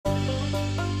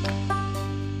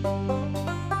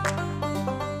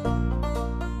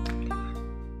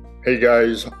Hey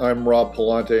guys, I'm Rob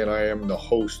Palante and I am the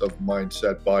host of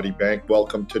Mindset Body Bank.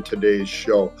 Welcome to today's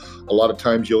show. A lot of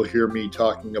times you'll hear me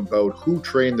talking about who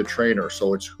trained the trainer.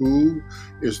 So it's who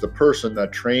is the person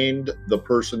that trained the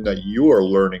person that you are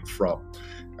learning from.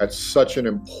 That's such an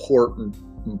important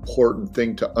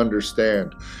thing to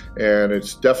understand, and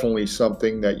it's definitely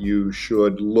something that you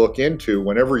should look into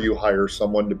whenever you hire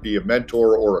someone to be a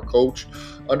mentor or a coach.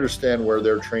 Understand where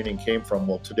their training came from.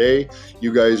 Well, today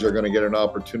you guys are going to get an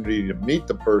opportunity to meet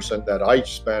the person that I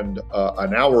spend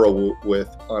an hour with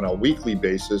on a weekly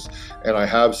basis, and I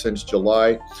have since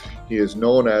July. He is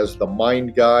known as the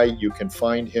Mind Guy. You can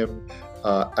find him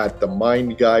at the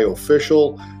Mind Guy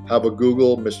Official. Have a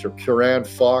Google, Mr. Kieran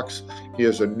Fox. He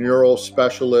is a neuro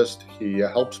specialist. He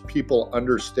helps people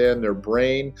understand their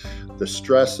brain, the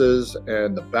stresses,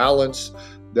 and the balance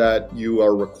that you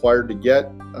are required to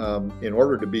get in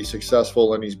order to be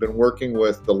successful. And he's been working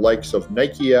with the likes of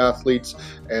Nike athletes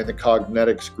and the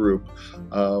Cognetics Group,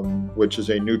 which is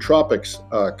a nootropics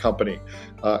company.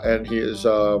 And he is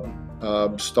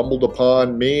stumbled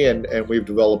upon me, and we've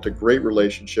developed a great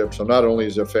relationship. So not only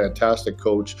is he a fantastic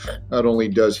coach, not only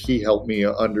does he help me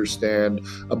understand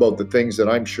about the things that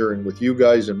I'm sharing with you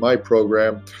guys in my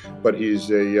program, but he's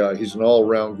an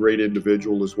all-around great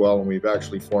individual as well. And we've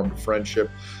actually formed a friendship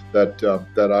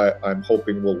that I'm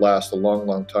hoping will last a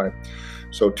long time.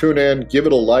 So tune in, give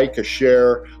it a like, a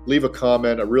share, leave a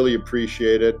comment. I really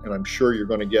appreciate it. And I'm sure you're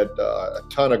going to get a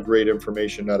ton of great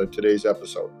information out of today's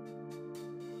episode.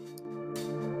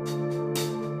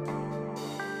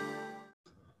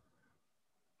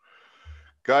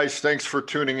 Guys, thanks for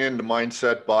tuning in to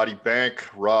Mindset Body Bank.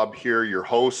 Rob here, your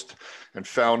host and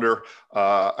founder.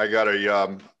 I got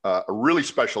a really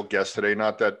special guest today.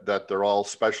 Not that they're all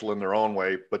special in their own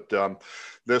way, but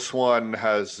this one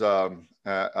has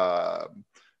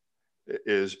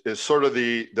is sort of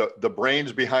the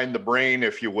brains behind the brain,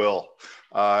 if you will,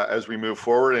 as we move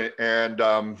forward.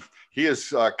 And he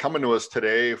is coming to us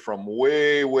today from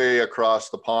way across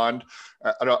the pond.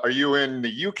 Are you in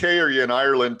the UK or are you in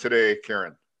Ireland today,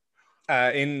 Kieran?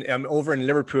 I'm over in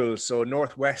Liverpool, so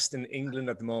northwest in England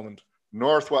at the moment.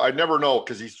 Northwest, I never know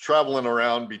because he's traveling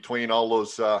around between all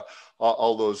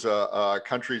those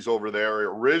countries over there.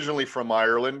 Originally from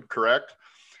Ireland, correct?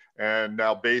 And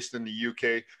now based in the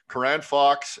UK. Kieran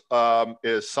Fox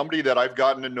is somebody that I've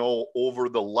gotten to know over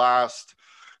the last,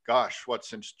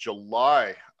 since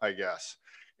July, I guess.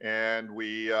 And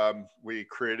we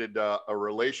created a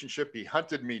relationship. He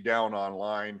hunted me down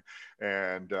online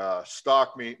and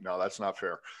stalked me. No, that's not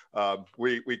fair.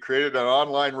 We created an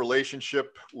online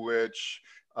relationship, which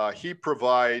he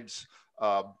provides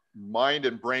mind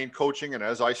and brain coaching. And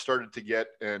as I started to get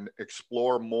and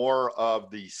explore more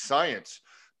of the science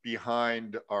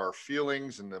behind our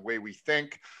feelings and the way we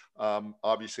think,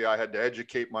 obviously I had to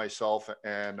educate myself,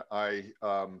 and I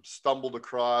stumbled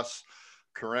across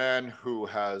Kieran, who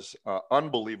has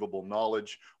unbelievable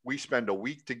knowledge. We spend a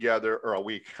week together, or a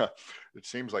week, it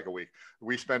seems like a week.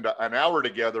 We spend an hour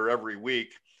together every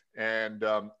week, and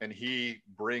he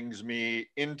brings me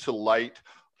into light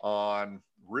on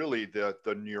really the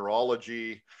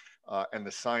neurology and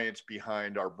the science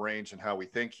behind our brains and how we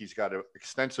think. He's got an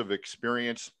extensive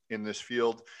experience in this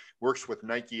field, works with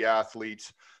Nike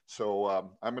athletes. So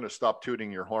I'm going to stop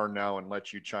tooting your horn now and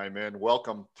let you chime in.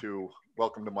 Welcome to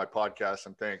my podcast,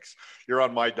 and thanks. You're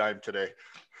on my dime today.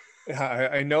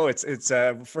 I know it's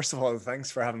first of all, thanks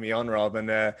for having me on, Rob,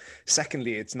 and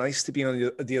secondly, it's nice to be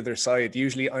on the other side.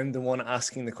 Usually I'm the one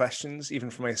asking the questions, even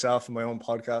for myself and my own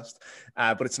podcast,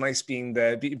 but it's nice being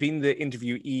the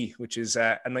interviewee, which is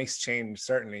a nice change,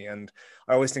 certainly. And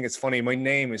I always think it's funny. My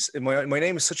name is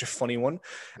such a funny one,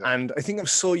 yeah. And I think I'm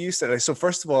so used to it. So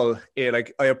first of all, I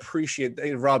appreciate,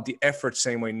 Rob, the effort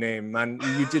saying my name, man.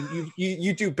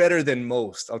 You do better than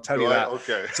most, I'll tell you that.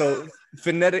 Okay. So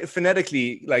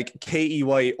phonetically, like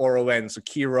Keyron, so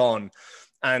Kieran,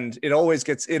 and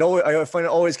I find it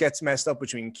always gets messed up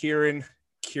between Kieran,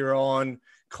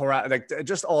 like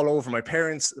just all over. My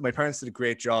parents did a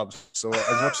great job, so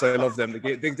as much as I love them,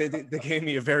 they gave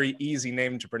me a very easy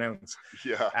name to pronounce.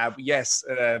 Yeah. Yes,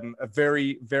 a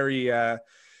very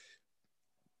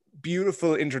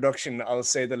beautiful introduction, I'll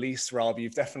say the least, Rob.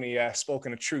 You've definitely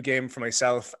spoken a true game for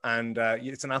myself, and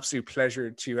it's an absolute pleasure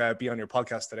to be on your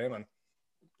podcast today, man.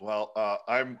 Well,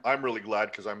 I'm really glad,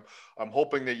 because I'm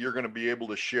hoping that you're going to be able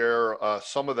to share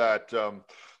some of that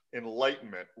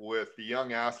enlightenment with the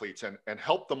young athletes and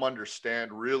help them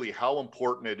understand really how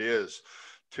important it is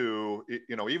to,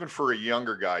 even for a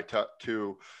younger guy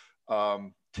to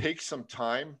take some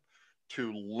time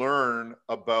to learn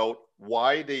about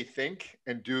why they think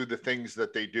and do the things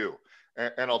that they do.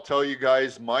 and I'll tell you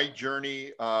guys, my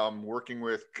journey working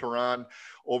with Karan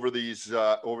over these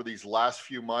last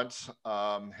few months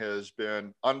has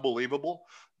been unbelievable.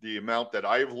 The amount that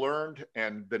I've learned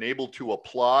and been able to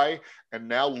apply, and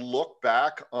now look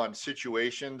back on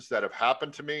situations that have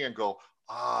happened to me and go,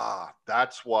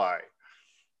 that's why.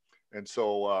 And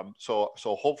so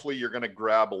hopefully you're going to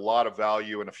grab a lot of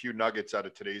value and a few nuggets out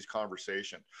of today's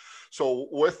conversation. So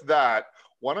with that,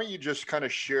 why don't you just kind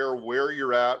of share where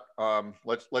you're at?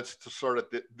 Let's start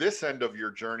at this end of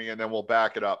your journey, and then we'll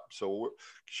back it up. So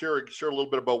share a little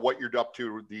bit about what you're up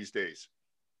to these days.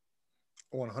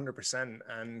 100%.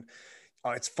 And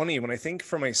it's funny when I think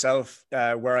for myself,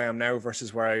 where I am now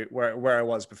versus where I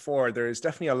was before, there is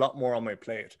definitely a lot more on my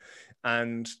plate.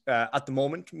 And at the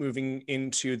moment, moving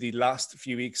into the last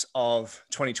few weeks of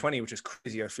 2020, which is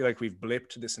crazy. I feel like we've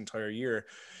blipped this entire year.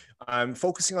 I'm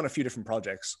focusing on a few different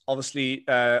projects. Obviously,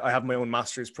 I have my own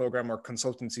master's program or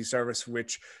consultancy service,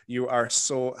 which you are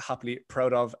so happily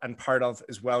proud of and part of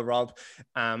as well, Rob.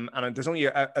 And there's only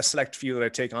a select few that I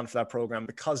take on for that program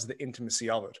because of the intimacy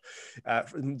of it.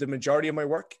 The majority of my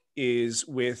work is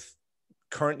with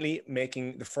currently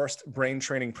making the first brain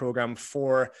training program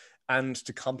for and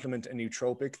to complement a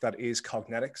nootropic that is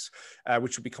Cognetics,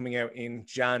 which will be coming out in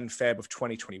Feb of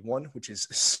 2021, which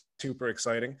is super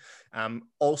exciting.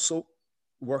 Also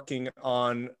working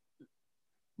on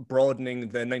broadening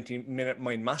the 90-minute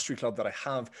mind mastery club that I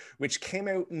have, which came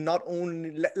out not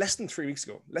only less than 3 weeks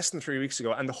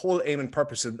ago. And the whole aim and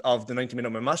purpose of the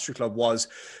 90-minute mind mastery club was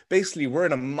basically we're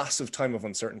in a massive time of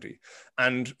uncertainty.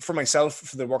 And for myself,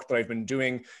 for the work that I've been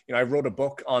doing, I wrote a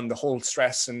book on the whole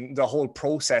stress and the whole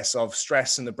process of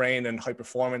stress in the brain and high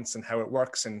performance and how it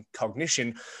works and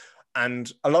cognition.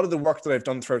 And a lot of the work that I've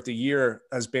done throughout the year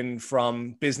has been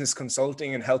from business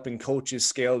consulting and helping coaches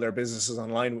scale their businesses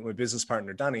online with my business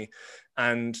partner, Danny.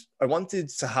 And I wanted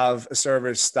to have a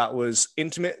service that was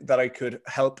intimate, that I could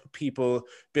help people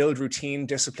build routine,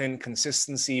 discipline,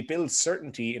 consistency, build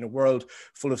certainty in a world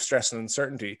full of stress and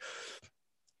uncertainty.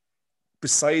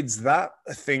 Besides that,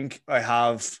 I think I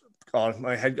have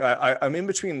my head. I'm in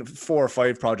between 4 or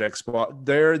 5 projects, but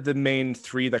they're the main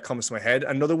 3 that comes to my head.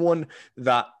 Another one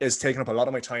that is taking up a lot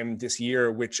of my time this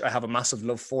year, which I have a massive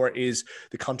love for, is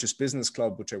the Conscious Business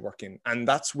Club, which I work in. And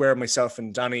that's where myself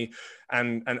and Danny,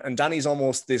 and Danny's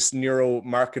almost this neuro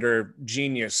marketer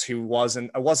genius who was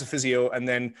a physio and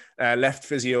then left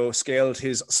physio, scaled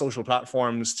his social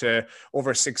platforms to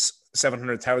over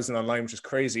 700,000 online, which is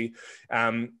crazy.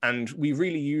 And we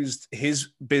really used his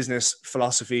business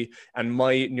philosophy and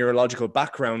my neurological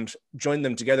background, joined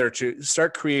them together to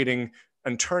start creating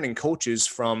and turning coaches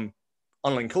from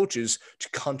online coaches to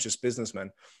conscious businessmen.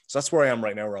 So that's where I am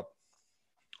right now, Rob.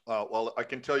 Well, I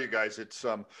can tell you guys, it's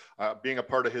being a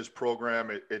part of his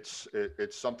program. It's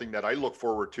something that I look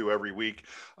forward to every week,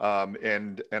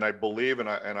 and I believe, and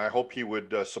I hope he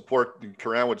would support.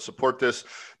 Karan would support this.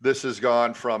 This has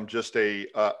gone from just a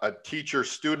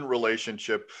teacher-student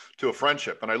relationship to a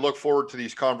friendship, and I look forward to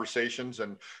these conversations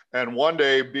and one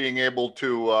day being able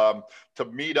to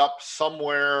meet up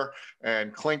somewhere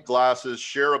and clink glasses,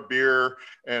 share a beer,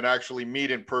 and actually meet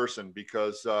in person,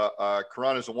 because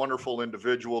Karan is a wonderful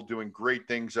individual doing great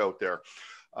things out there.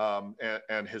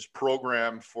 And his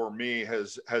program for me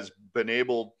has been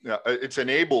it's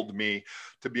enabled me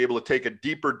to be able to take a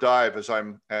deeper dive as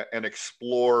and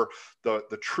explore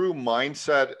the true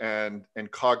mindset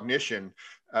and cognition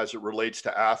as it relates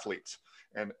to athletes.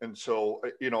 And so,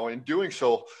 in doing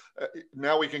so,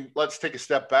 now let's take a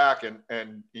step back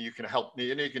and you can help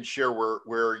me, and you can share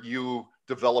where you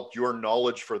developed your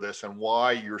knowledge for this and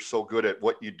why you're so good at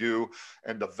what you do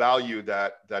and the value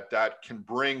that can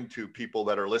bring to people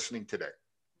that are listening today.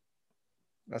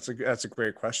 That's a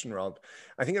great question, Rob.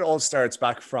 I think it all starts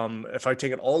back from, if I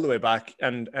take it all the way back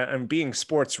and being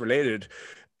sports related,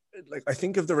 like I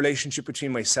think of the relationship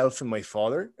between myself and my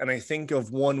father, and I think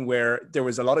of one where there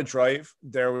was a lot of drive.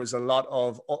 There was a lot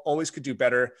of always could do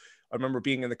better. I remember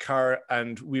being in the car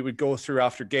and we would go through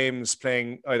after games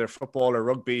playing either football or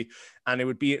rugby, and it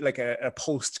would be like a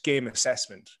post-game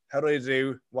assessment. How did I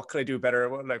do? What could I do better?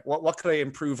 What could I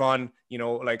improve on?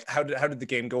 Like how did the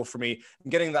game go for me?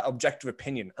 And getting that objective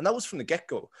opinion. And that was from the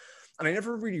get-go. And I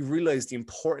never really realized the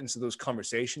importance of those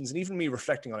conversations. And even me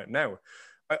reflecting on it now,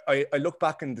 I look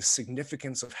back in the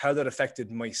significance of how that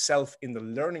affected myself in the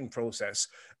learning process,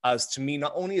 as to me,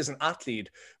 not only as an athlete,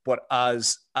 but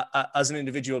as an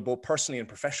individual, both personally and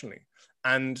professionally.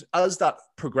 And as that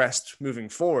progressed moving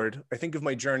forward, I think of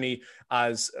my journey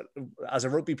as a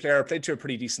rugby player. I played to a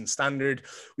pretty decent standard.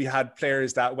 We had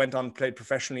players that went on, played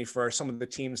professionally for some of the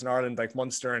teams in Ireland, like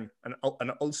Munster and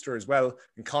Ulster as well,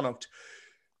 and Connacht.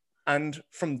 And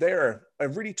from there, I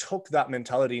really took that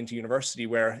mentality into university,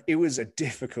 where it was a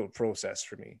difficult process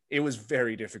for me. It was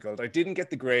very difficult. I didn't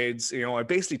get the grades. I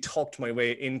basically talked my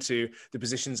way into the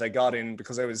positions I got in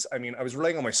because I was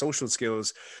relying on my social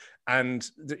skills. And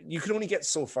you could only get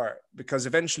so far, because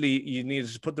eventually you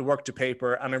needed to put the work to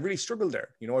paper. And I really struggled there.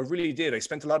 I really did. I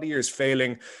spent a lot of years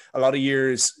failing, a lot of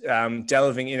years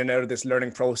delving in and out of this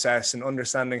learning process and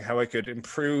understanding how I could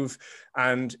improve.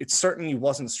 And it certainly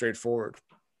wasn't straightforward.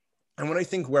 And when I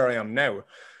think where I am now,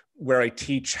 where I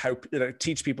teach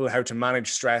people how to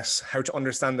manage stress, how to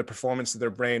understand the performance of their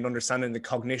brain, understanding the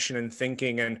cognition and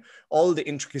thinking and all the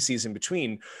intricacies in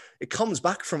between, it comes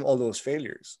back from all those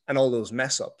failures and all those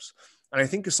mess ups. And I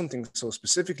think of something so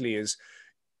specifically is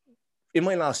in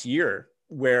my last year,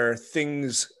 where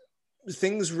things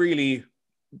really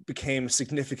became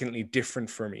significantly different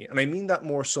for me. And I mean that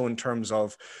more so in terms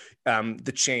of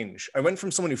the change. I went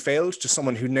from someone who failed to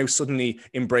someone who now suddenly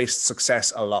embraced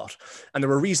success a lot. And there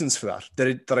were reasons for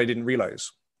that I didn't realize.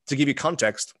 To give you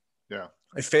context, yeah,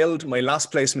 I failed my last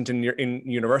placement in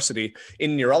university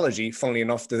in neurology, funnily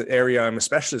enough, the area I'm a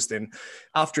specialist in.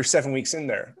 After 7 weeks in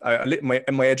there,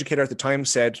 my educator at the time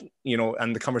said,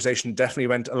 and the conversation definitely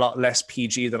went a lot less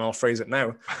PG than I'll phrase it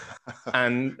now,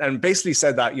 and basically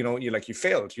said that, you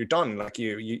failed, you're done, like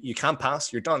you can't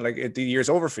pass, you're done, like the year's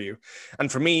over for you.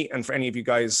 And for me, and for any of you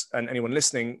guys and anyone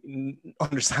listening,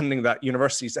 understanding that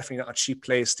university is definitely not a cheap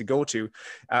place to go to,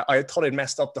 I thought I'd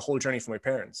messed up the whole journey for my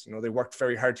parents. They worked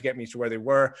very hard to get me to where they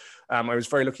were. I was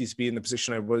very lucky to be in the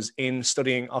position I was in,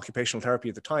 studying occupational therapy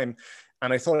at the time,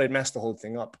 and I thought I'd messed the whole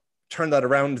thing up. Turned that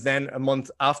around. Then a month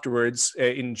afterwards,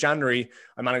 in January,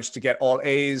 I managed to get all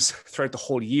A's throughout the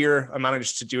whole year. I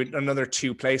managed to do another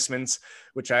 2 placements,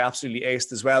 which I absolutely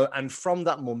aced as well. And from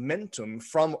that momentum,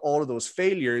 from all of those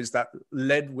failures that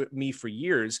led with me for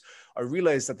years, I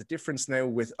realized that the difference now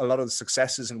with a lot of the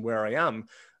successes and where I am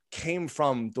came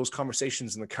from those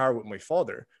conversations in the car with my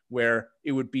father, where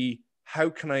it would be, how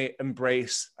can I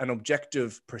embrace an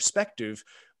objective perspective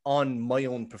on my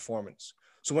own performance?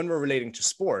 So when we're relating to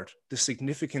sport, the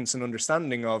significance and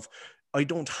understanding of, I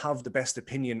don't have the best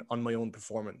opinion on my own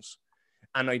performance,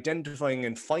 and identifying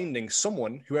and finding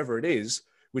someone, whoever it is,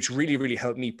 which really, really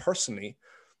helped me personally,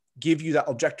 give you that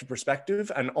objective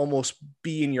perspective and almost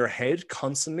be in your head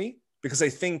constantly. Because I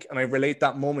think, and I relate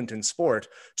that moment in sport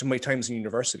to my times in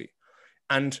university.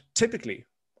 And typically,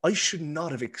 I should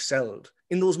not have excelled.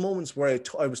 In those moments where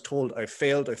I was told I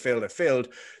failed,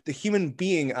 the human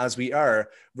being as we are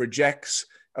rejects,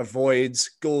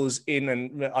 avoids, goes in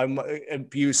and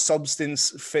abuse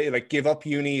substance, like give up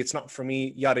uni, it's not for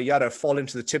me, yada, yada, fall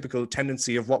into the typical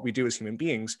tendency of what we do as human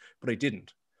beings, but I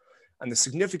didn't. And the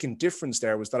significant difference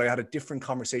there was that I had a different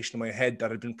conversation in my head that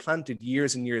had been planted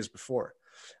years and years before.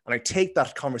 And I take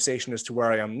that conversation as to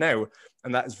where I am now,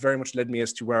 and that has very much led me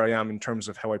as to where I am in terms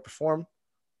of how I perform,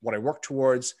 what I work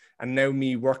towards, and now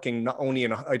me working not only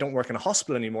I don't work in a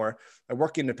hospital anymore, I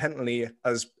work independently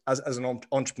as an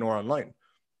entrepreneur online.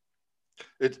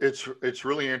 It's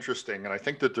really interesting, and I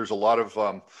think that there's a lot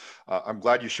of. I'm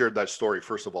glad you shared that story.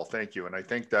 First of all, thank you, and I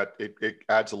think that it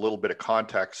adds a little bit of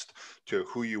context to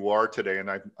who you are today. And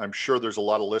I'm sure there's a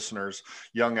lot of listeners,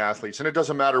 young athletes, and it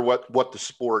doesn't matter what the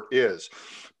sport is,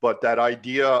 but that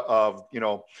idea of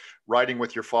riding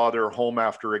with your father home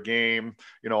after a game,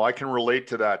 I can relate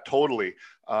to that totally.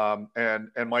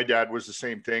 And my dad was the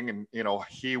same thing. And,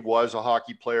 he was a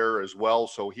hockey player as well.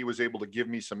 So he was able to give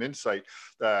me some insight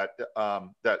that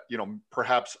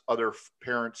perhaps other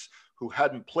parents who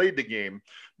hadn't played the game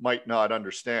might not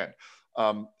understand.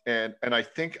 And I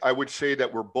think I would say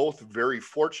that we're both very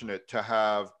fortunate to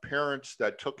have parents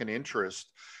that took an interest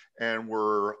and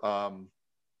were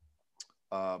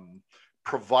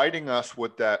providing us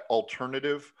with that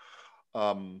alternative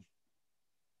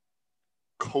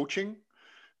coaching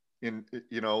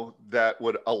that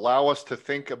would allow us to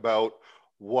think about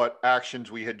what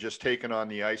actions we had just taken on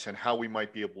the ice and how we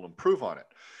might be able to improve on it.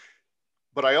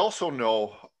 But I also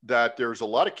know that there's a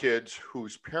lot of kids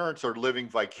whose parents are living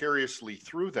vicariously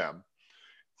through them,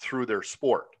 through their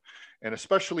sport. And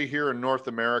especially here in North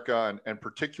America and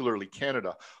particularly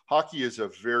Canada, hockey is a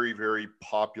very, very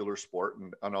popular sport.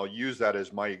 And I'll use that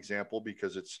as my example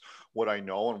because it's what I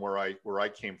know and where I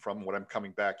came from, what I'm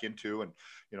coming back into. And,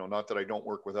 not that I don't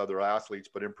work with other athletes,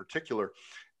 but in particular.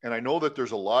 And I know that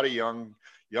there's a lot of young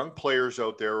players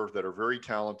out there that are very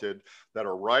talented, that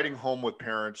are riding home with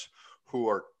parents who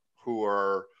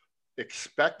are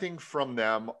expecting from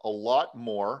them a lot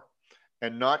more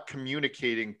and not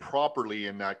communicating properly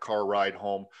in that car ride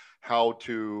home how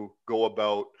to go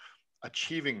about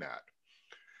achieving that.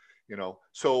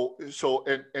 So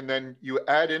and then you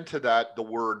add into that the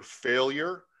word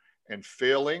failure and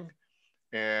failing,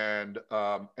 and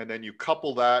then you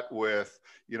couple that with,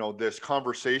 you know, this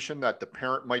conversation that the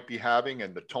parent might be having,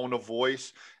 and the tone of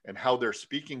voice and how they're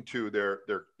speaking to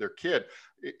their kid.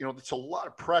 You know, it's a lot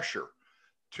of pressure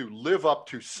to live up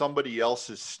to somebody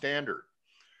else's standard.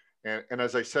 And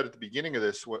as I said at the beginning of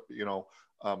this, you know,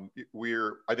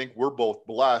 I think we're both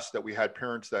blessed that we had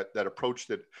parents that approached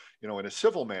it, you know, in a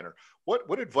civil manner.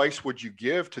 What advice would you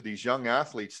give to these young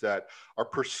athletes that are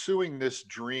pursuing this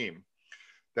dream,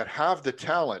 that have the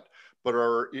talent, but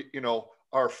are, you know,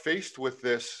 are faced with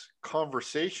this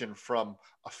conversation from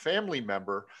a family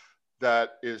member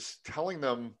that is telling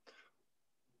them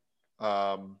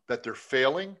that they're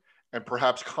failing, and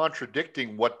perhaps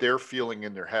contradicting what they're feeling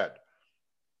in their head?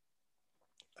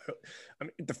 I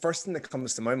mean, the first thing that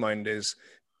comes to my mind is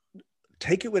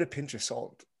take it with a pinch of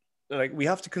salt. Like, we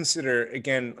have to consider,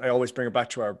 again, I always bring it back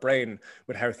to our brain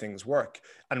with how things work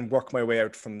and work my way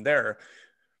out from there.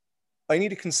 I need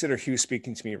to consider who's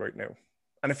speaking to me right now.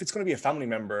 And if it's going to be a family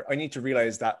member, I need to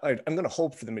realize that I'm going to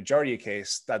hope for the majority of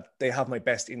case that they have my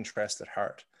best interest at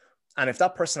heart. And if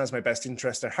that person has my best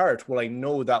interest at heart, well, I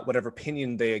know that whatever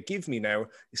opinion they give me now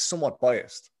is somewhat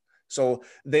biased. So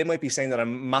they might be saying that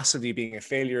I'm massively being a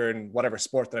failure in whatever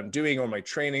sport that I'm doing or my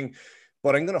training,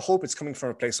 but I'm going to hope it's coming from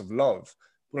a place of love.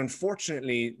 But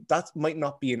unfortunately, that might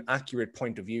not be an accurate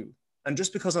point of view. And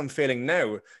just because I'm failing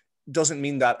now doesn't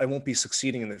mean that I won't be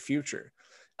succeeding in the future.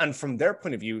 And from their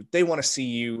point of view, they want to see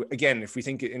you, again, if we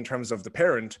think in terms of the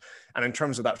parent and in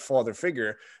terms of that father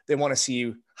figure, they want to see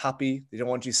you happy. They don't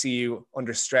want to see you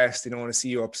under stress. They don't want to see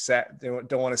you upset. They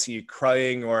don't want to see you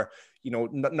crying, or, you know,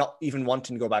 not even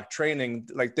wanting to go back training.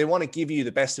 Like, they want to give you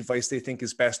the best advice they think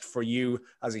is best for you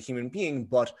as a human being,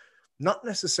 but not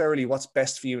necessarily what's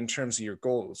best for you in terms of your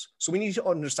goals. So we need to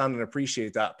understand and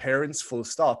appreciate that parents, full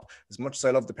stop, as much as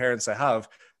I love the parents I have,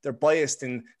 they're biased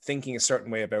in thinking a certain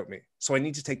way about me. So I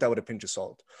need to take that with a pinch of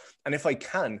salt. And if I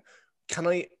can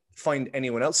I find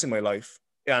anyone else in my life?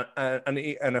 And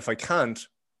if I can't,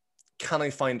 can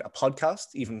I find a podcast,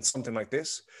 even something like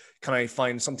this? Can I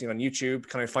find something on YouTube?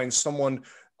 Can I find someone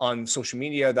on social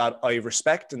media that I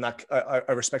respect and that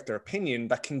I respect their opinion,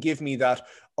 that can give me that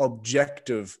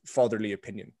objective fatherly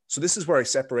opinion? So this is where I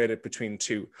separate it between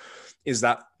two, is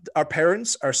that our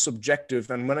parents are subjective.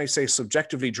 And when I say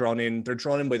subjectively drawn in, they're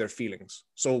drawn in by their feelings.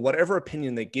 So whatever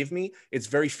opinion they give me, it's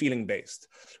very feeling based,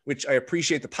 which I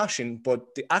appreciate the passion,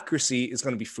 but the accuracy is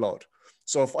going to be flawed.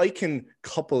 So if I can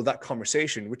couple that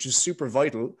conversation, which is super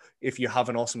vital if you have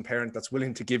an awesome parent that's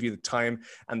willing to give you the time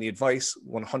and the advice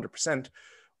 100%,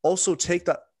 also take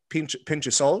that pinch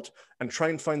of salt and try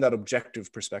and find that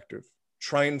objective perspective.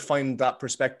 Try and find that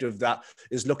perspective that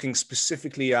is looking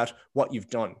specifically at what you've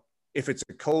done. If it's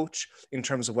a coach in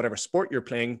terms of whatever sport you're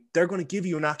playing, they're going to give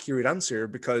you an accurate answer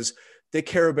because they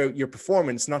care about your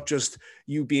performance, not just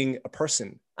you being a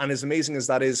person. And as amazing as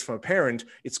that is from a parent,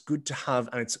 it's good to have,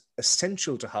 and it's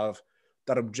essential to have,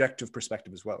 that objective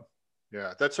perspective as well.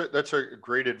 Yeah, that's a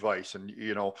great advice. And,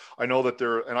 you know, I know that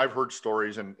and I've heard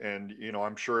stories, and, you know,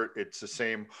 I'm sure it's the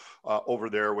same over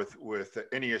there with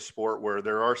any sport, where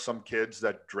there are some kids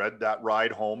that dread that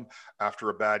ride home after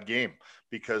a bad game,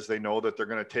 because they know that they're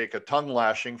going to take a tongue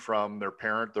lashing from their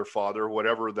parent, their father,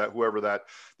 whoever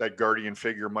that guardian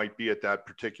figure might be at that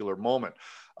particular moment.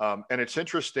 And it's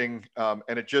interesting,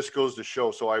 and it just goes to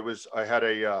show. So I had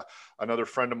another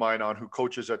friend of mine on who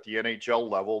coaches at the NHL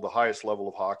level, the highest level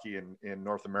of hockey in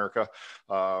North America,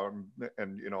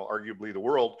 and, you know, arguably the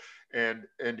world. And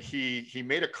he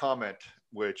made a comment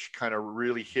which kind of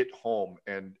really hit home,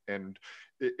 and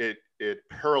it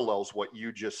parallels what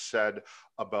you just said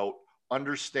about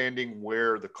understanding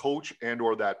where the coach and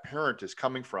or that parent is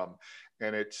coming from.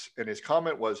 And his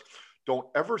comment was, don't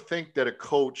ever think that a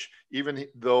coach, even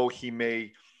though you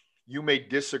may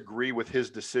disagree with his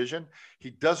decision,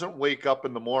 he doesn't wake up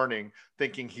in the morning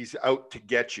thinking he's out to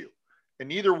get you. And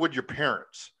neither would your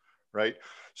parents, right?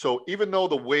 So even though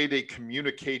the way they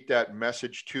communicate that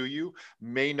message to you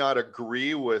may not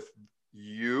agree with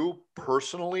you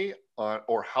personally,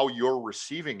 or how you're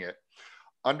receiving it,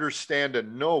 understand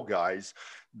and know, guys,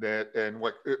 that, and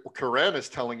what Karan is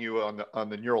telling you on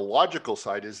the neurological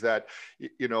side is that,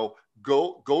 you know,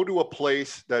 go to a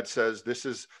place that says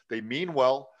they mean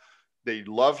well, they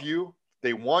love you,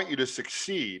 they want you to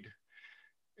succeed,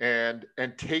 and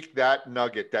take that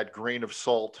nugget, that grain of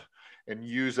salt, and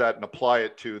use that and apply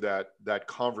it to that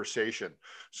conversation,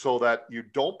 so that you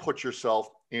don't put yourself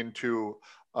into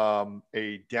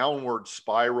a downward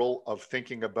spiral of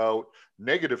thinking about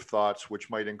negative thoughts, which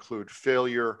might include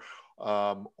failure,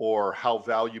 or how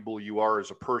valuable you are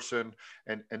as a person,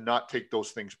 and not take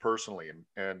those things personally.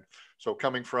 And so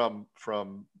coming from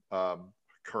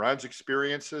Karan's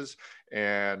experiences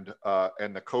and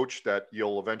the coach that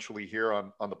you'll eventually hear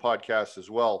on the podcast as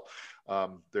well.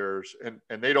 And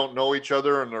they don't know each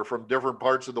other, and they're from different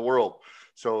parts of the world.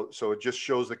 So it just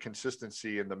shows the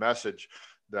consistency in the message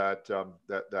that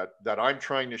I'm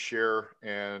trying to share,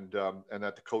 and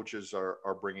that the coaches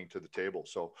are bringing to the table.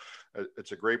 So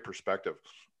it's a great perspective.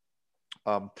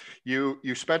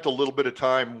 You spent a little bit of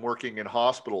time working in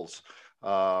hospitals,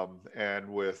 and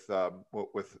with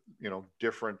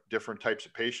different types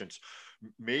of patients.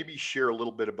 Maybe share a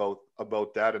little bit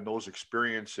about that and those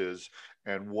experiences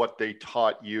and what they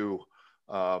taught you,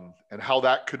 and how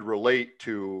that could relate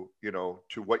to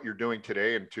what you're doing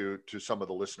today and to some of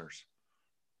the listeners.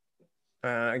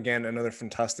 Again, another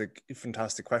fantastic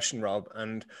question, Rob.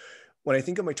 And when I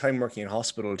think of my time working in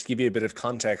hospital, to give you a bit of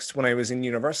context, when I was in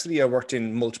university, I worked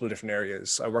in multiple different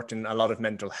areas. I worked in a lot of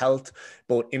mental health,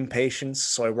 both inpatients.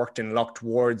 So I worked in locked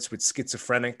wards with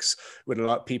schizophrenics, with a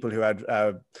lot of people who had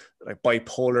like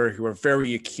bipolar, who were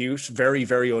very acute, very,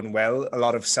 very unwell, a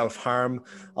lot of self-harm,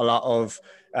 a lot of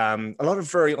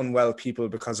very unwell people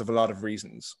because of a lot of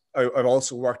reasons. I've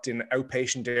also worked in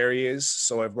outpatient areas.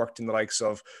 So I've worked in the likes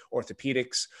of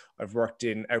orthopedics. I've worked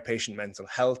in outpatient mental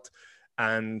health.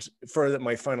 And for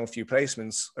my final few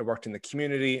placements, I worked in the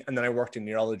community, and then I worked in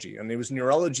neurology. And it was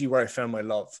neurology where I found my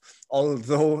love.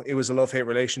 Although it was a love-hate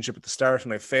relationship at the start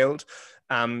and I failed,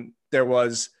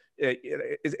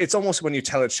 it's almost when you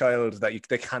tell a child that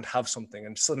they can't have something,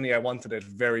 and suddenly I wanted it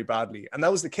very badly. And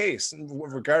that was the case,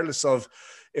 regardless of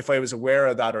if I was aware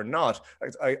of that or not.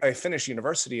 I finished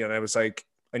university and I was like,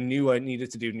 I knew I needed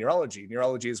to do neurology.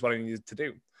 Neurology is what I needed to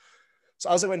do. So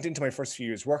as I went into my first few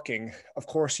years working, of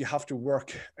course, you have to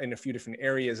work in a few different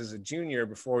areas as a junior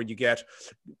before you get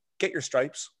your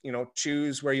stripes,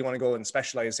 choose where you want to go and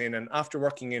specialize in. And after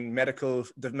working in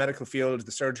the medical field,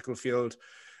 the surgical field,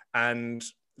 and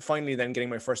finally then getting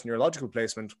my first neurological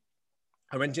placement,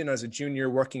 I went in as a junior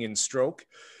working in stroke.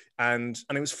 And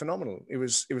it was phenomenal. It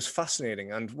was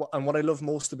fascinating. And what I love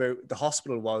most about the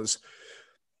hospital was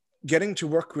getting to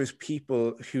work with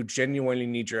people who genuinely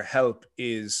need your help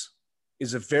is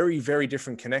a very, very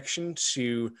different connection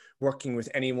to working with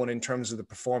anyone in terms of the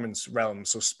performance realm.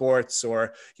 So sports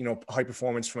or, high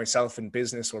performance for myself in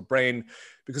business or brain,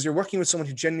 because you're working with someone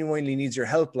who genuinely needs your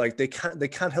help. Like they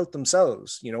can't help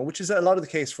themselves, which is a lot of the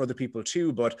case for other people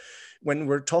too. But when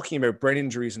we're talking about brain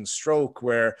injuries and stroke,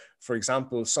 where, for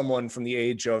example, someone from the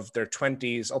age of their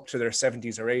 20s up to their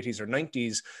 70s or 80s or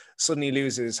 90s suddenly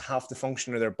loses half the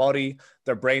function of their body,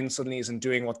 their brain suddenly isn't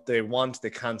doing what they want,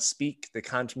 they can't speak,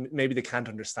 maybe they can't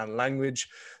understand language,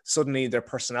 suddenly their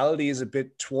personality is a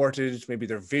bit thwarted, maybe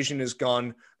their vision is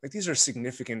gone. Like, these are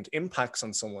significant impacts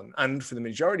on someone. And for the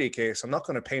majority of case, I'm not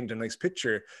going to paint a nice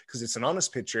picture because it's an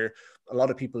honest picture, a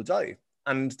lot of people die.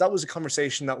 And that was a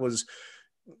conversation that was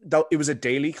a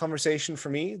daily conversation for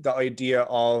me, the idea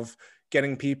of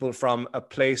getting people from a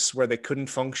place where they couldn't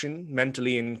function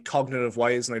mentally and cognitive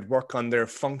wise, and I'd work on their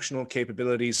functional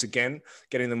capabilities again,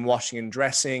 getting them washing and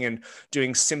dressing and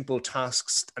doing simple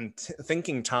tasks and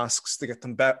thinking tasks to get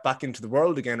them back into the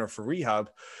world again or for rehab.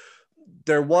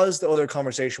 There was the other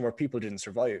conversation where people didn't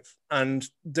survive. And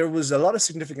there was a lot of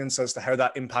significance as to how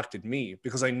that impacted me,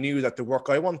 because I knew that the work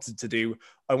I wanted to do,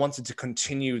 I wanted to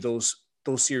continue those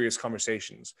serious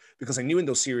conversations, because I knew in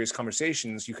those serious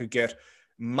conversations you could get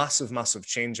massive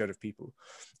change out of people.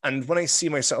 And when I see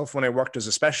myself, when I worked as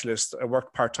a specialist, I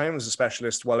worked part-time as a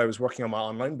specialist while I was working on my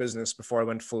online business before I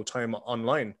went full-time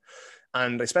online.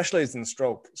 And I specialized in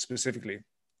stroke specifically.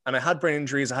 And I had brain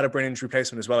injuries. I had a brain injury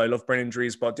placement as well. I love brain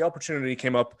injuries, but the opportunity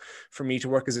came up for me to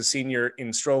work as a senior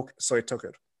in stroke, so I took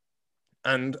it.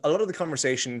 And a lot of the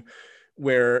conversation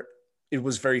where it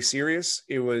was very serious,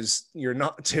 you're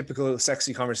not typical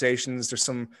sexy conversations. There's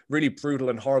some really brutal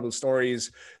and horrible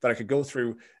stories that I could go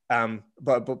through,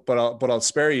 but I'll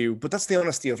spare you. But that's the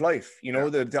honesty of life,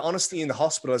 the honesty in the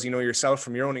hospital, as you know yourself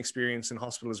from your own experience in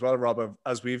hospital as well, Rob,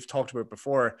 as we've talked about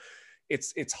before.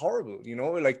 It's horrible,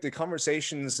 like the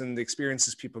conversations and the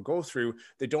experiences people go through,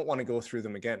 they don't want to go through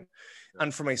them again.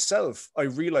 And for myself, I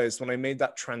realized when I made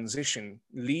that transition,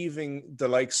 leaving the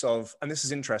likes of, and this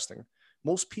is interesting,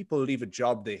 most people leave a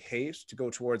job they hate to go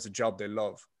towards a job they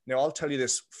love. Now, I'll tell you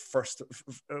this first,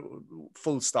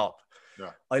 full stop.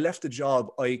 Yeah. I left a job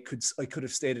I could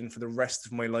have stayed in for the rest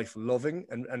of my life loving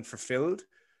and fulfilled.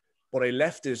 But I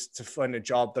left it to find a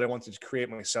job that I wanted to create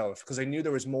myself, because I knew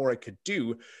there was more I could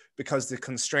do, because the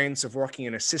constraints of working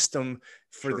in a system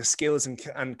for the skills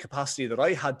and capacity that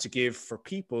I had to give for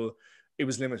people, it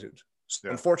was limited. So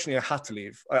Yeah. unfortunately, I had to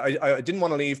leave. I didn't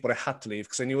want to leave, but I had to leave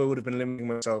because I knew I would have been limiting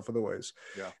myself otherwise.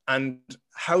 Yeah. And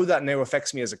how that now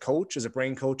affects me as a coach, as a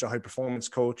brain coach, a high performance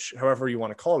coach, however you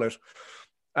want to call it.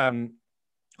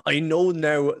 I know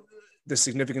now the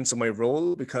significance of my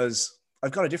role because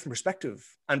I've got a different perspective.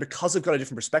 And because I've got a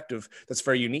different perspective that's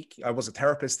very unique, I was a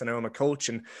therapist and now I'm a coach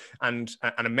and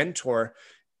a mentor.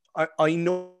 I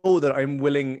know that I'm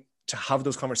willing to have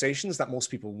those conversations that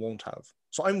most people won't have.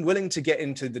 So I'm willing to get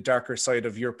into the darker side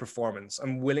of your performance.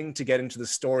 I'm willing to get into the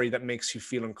story that makes you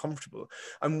feel uncomfortable.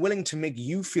 I'm willing to make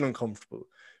you feel uncomfortable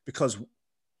because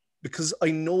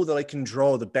I know that I can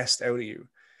draw the best out of you.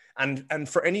 And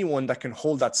for anyone that can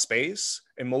hold that space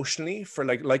emotionally for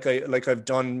like I've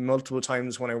done multiple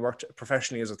times when I worked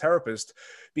professionally as a therapist,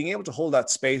 being able to hold that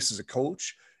space as a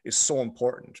coach is so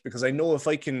important because I know if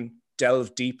I can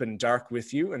delve deep and dark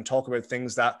with you and talk about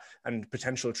things that and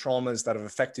potential traumas that have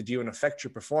affected you and affect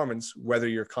your performance, whether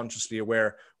you're consciously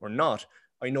aware or not,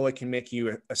 I know I can make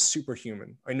you a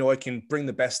superhuman. I know I can bring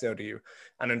the best out of you.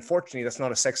 And unfortunately, that's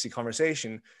not a sexy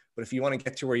conversation. But if you want to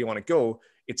get to where you want to go,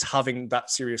 it's having that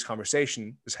serious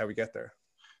conversation is how we get there.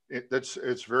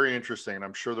 It's very interesting. And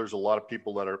I'm sure there's a lot of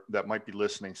people that might be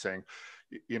listening saying,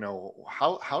 you know,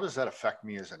 how does that affect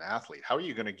me as an athlete? How are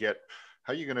you going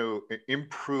to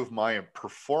improve my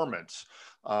performance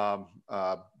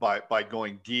by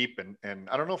going deep? And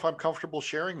I don't know if I'm comfortable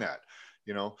sharing that,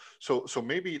 you know, so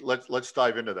maybe let's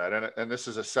dive into that. And this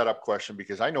is a setup question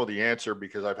because I know the answer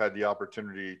because I've had the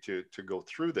opportunity to go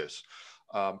through this.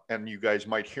 And you guys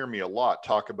might hear me a lot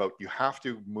talk about you have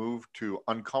to move to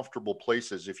uncomfortable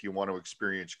places if you want to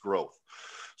experience growth.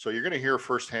 So you're going to hear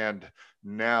firsthand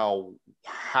now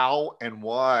how and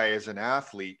why, as an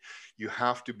athlete, you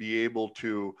have to be able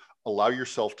to allow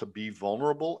yourself to be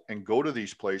vulnerable and go to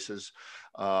these places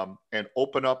and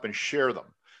open up and share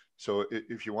them. So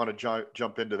if you want to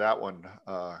jump into that one,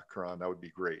 Karan, that would be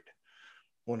great.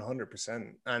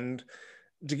 100%. And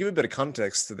to give a bit of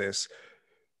context to this,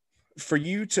 for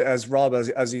you to, as Rob,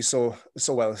 as you so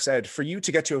well said, for you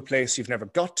to get to a place you've never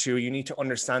got to, you need to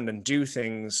understand and do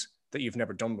things that you've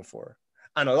never done before.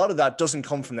 And a lot of that doesn't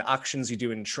come from the actions you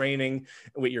do in training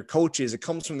with your coaches. It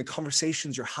comes from the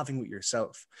conversations you're having with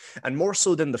yourself. And more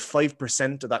so than the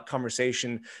 5% of that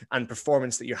conversation and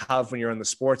performance that you have when you're on the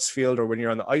sports field or when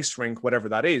you're on the ice rink, whatever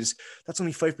that is, that's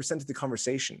only 5% of the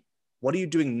conversation. What are you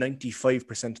doing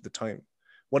 95% of the time?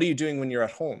 What are you doing when you're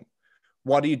at home?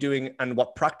 What are you doing and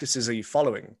what practices are you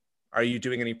following? Are you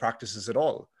doing any practices at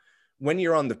all? When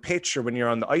you're on the pitch or when you're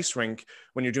on the ice rink,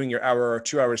 when you're doing your hour or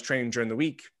 2 hours training during the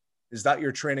week, is that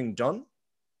your training done?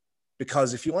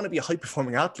 Because if you want to be a high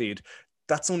performing athlete,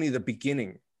 that's only the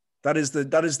beginning. That is the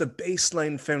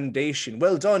baseline foundation.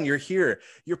 Well done. You're here.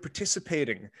 You're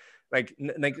participating.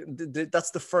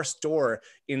 That's the first door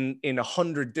in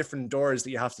 100 different doors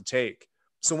that you have to take.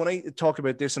 So when I talk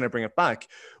about this and I bring it back,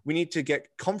 we need to get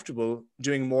comfortable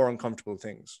doing more uncomfortable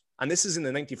things. And this is in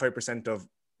the 95% of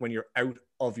when you're out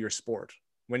of your sport,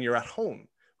 when you're at home,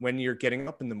 when you're getting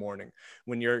up in the morning,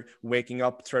 when you're waking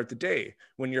up throughout the day,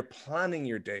 when you're planning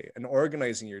your day and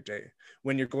organizing your day,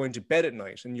 when you're going to bed at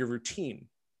night and your routine.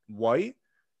 Why?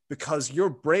 Because your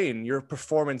brain, your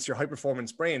performance, your high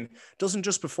performance brain doesn't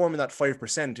just perform in that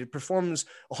 5%, it performs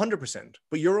 100%,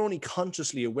 but you're only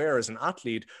consciously aware as an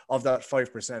athlete of that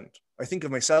 5%. I think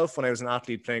of myself when I was an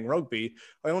athlete playing rugby,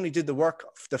 I only did the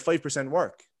 5%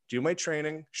 work, do my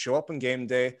training, show up on game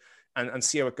day and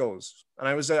see how it goes. And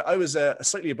I was a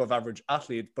slightly above average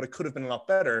athlete, but I could have been a lot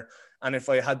better. And if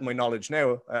I had my knowledge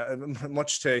now,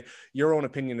 much to your own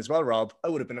opinion as well, Rob, I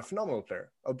would have been a phenomenal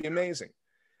player. I would be amazing.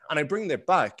 And I bring that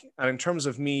back. And in terms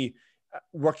of me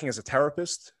working as a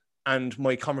therapist and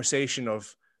my conversation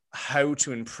of how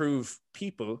to improve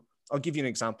people, I'll give you an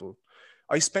example.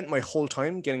 I spent my whole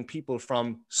time getting people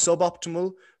from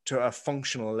suboptimal to a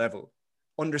functional level,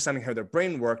 understanding how their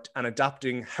brain worked and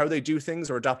adapting how they do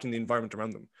things or adapting the environment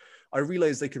around them. I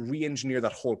realized they could re-engineer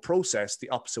that whole process the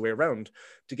opposite way around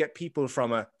to get people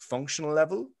from a functional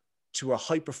level to a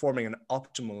high-performing and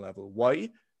optimal level. Why?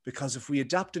 Because if we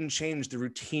adapt and change the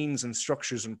routines and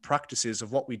structures and practices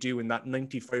of what we do in that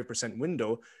 95%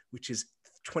 window, which is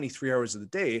 23 hours of the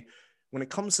day, when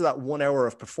it comes to that 1 hour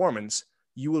of performance,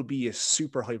 you will be a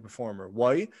super high performer.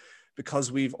 Why?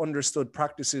 Because we've understood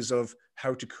practices of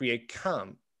how to create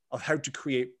calm, of how to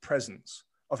create presence,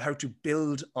 of how to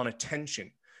build on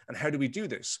attention. And how do we do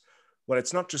this? Well,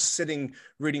 it's not just sitting,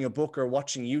 reading a book or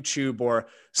watching YouTube or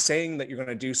saying that you're going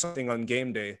to do something on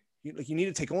game day. You need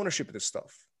to take ownership of this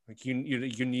stuff. Like you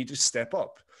need to step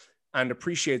up and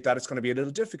appreciate that it's going to be a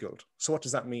little difficult. So what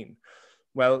does that mean?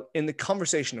 Well, in the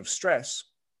conversation of stress,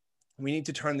 We need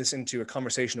to turn this into a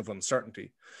conversation of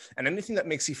uncertainty. And anything that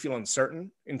makes you feel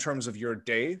uncertain in terms of your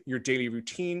day, your daily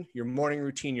routine, your morning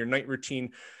routine, your night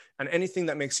routine, and anything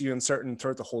that makes you uncertain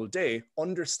throughout the whole day,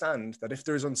 understand that if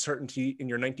there's uncertainty in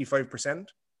your 95%,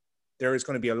 there is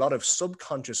going to be a lot of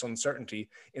subconscious uncertainty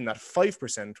in that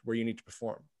 5% where you need to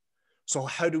perform. So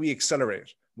how do we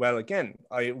accelerate? Well, again,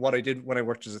 what I did when I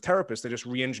worked as a therapist, I just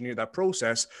re-engineered that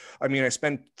process. I mean, I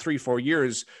spent 3-4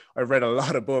 years, I read a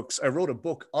lot of books. I wrote a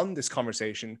book on this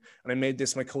conversation, and I made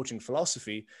this my coaching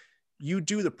philosophy. You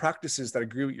do the practices that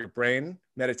agree with your brain,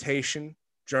 meditation,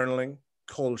 journaling,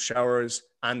 cold showers,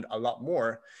 and a lot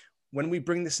more. When we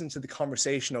bring this into the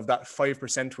conversation of that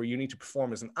 5% where you need to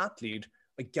perform as an athlete,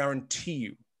 I guarantee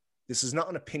you, this is not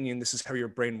an opinion. This is how your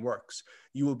brain works.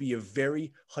 You will be a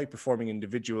very high-performing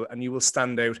individual, and you will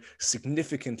stand out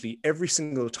significantly every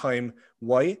single time.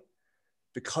 Why?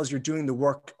 Because you're doing the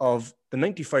work of the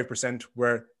 95%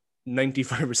 where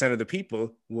 95% of the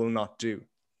people will not do.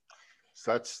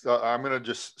 So that's, I'm going to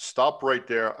just stop right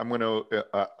there. I'm going to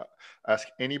ask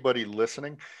anybody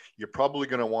listening, you're probably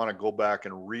going to want to go back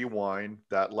and rewind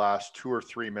that last 2 or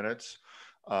 3 minutes.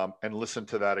 And listen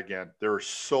to that again. There's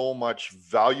so much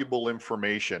valuable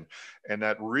information, and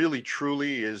that really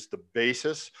truly is the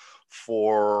basis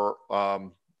for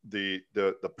the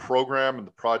program and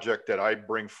the project that I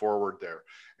bring forward there.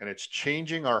 And it's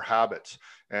changing our habits.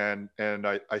 And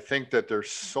I think that there's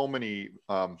so many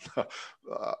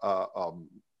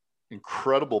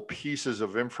incredible pieces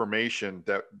of information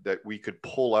that we could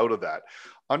pull out of that.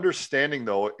 Understanding,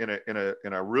 though,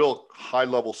 in a real high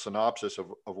level synopsis of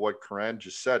what Karan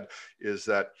just said, is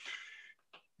that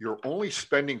you're only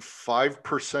spending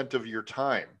 5% of your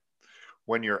time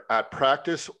when you're at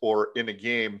practice or in a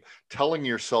game telling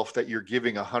yourself that you're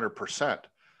giving 100%.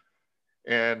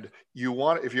 And you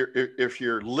want, if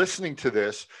you're listening to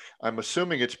this, I'm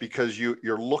assuming it's because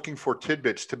you're looking for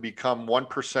tidbits to become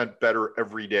 1% better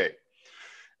every day.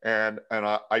 And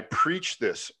I preach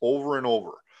this over and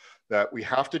over, that we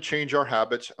have to change our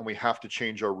habits and we have to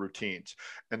change our routines.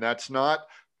 And that's not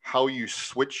how you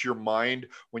switch your mind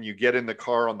when you get in the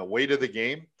car on the way to the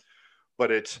game,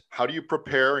 but it's how do you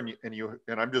prepare, and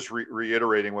I'm just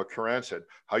reiterating what Karan said,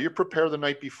 how you prepare the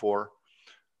night before,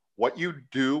 what you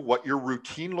do, what your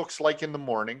routine looks like in the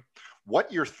morning, what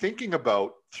you're thinking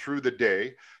about through the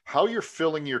day, how you're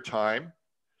filling your time.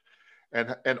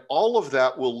 And all of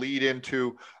that will lead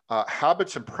into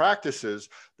habits and practices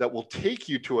that will take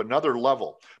you to another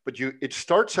level. But it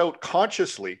starts out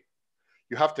consciously.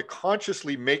 You have to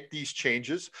consciously make these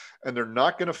changes, and they're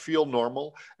not going to feel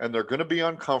normal, and they're going to be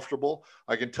uncomfortable.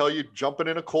 I can tell you, jumping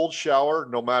in a cold shower,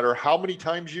 no matter how many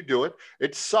times you do it,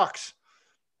 it sucks.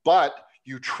 But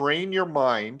you train your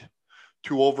mind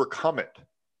to overcome it.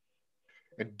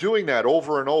 And doing that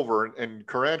over and over, and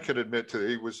Karan can admit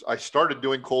to I started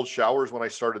doing cold showers when I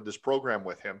started this program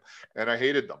with him, and I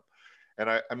hated them. And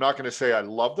I'm not going to say I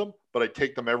love them, but I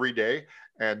take them every day.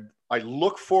 And I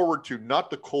look forward to not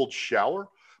the cold shower,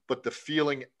 but the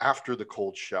feeling after the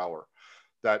cold shower,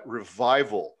 that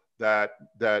revival, that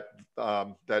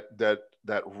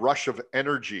rush of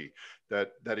energy,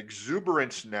 that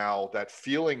exuberance now, that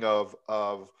feeling of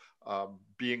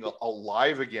being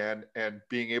alive again and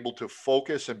being able to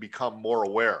focus and become more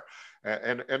aware.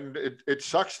 And it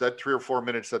sucks that 3 or 4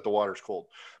 minutes that the water's cold,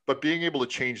 but being able to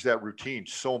change that routine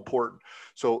is so important.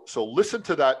 So listen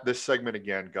to this segment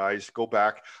again, guys. Go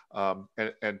back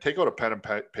and take out a pen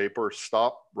and paper,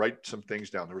 stop, write some things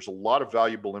down. There was a lot of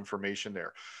valuable information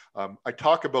there. I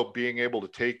talk about being able to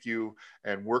take you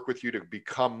and work with you to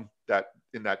become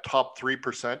in that top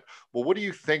 3%. Well, what do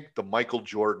you think the Michael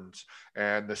Jordans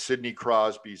and the Sidney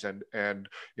Crosbys and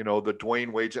the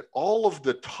Dwayne Wades and all of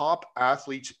the top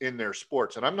athletes in their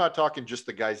sports? And I'm not talking just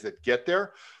the guys that get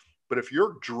there, but if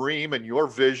your dream and your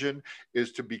vision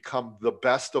is to become the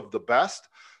best of the best,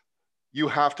 you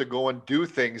have to go and do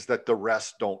things that the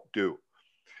rest don't do.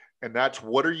 And that's,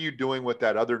 what are you doing with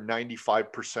that other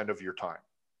 95% of your time?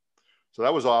 So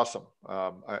that was awesome.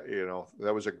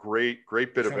 That was a great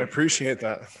bit of. I appreciate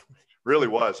that. Really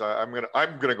was. I'm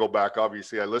gonna go back.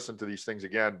 Obviously, I listened to these things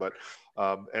again, but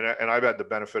and I've had the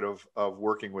benefit of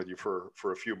working with you for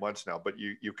a few months now. But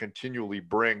you continually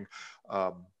bring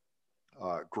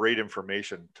great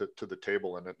information to the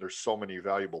table, and there's so many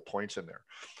valuable points in there.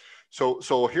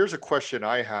 So here's a question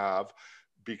I have,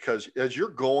 because as you're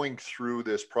going through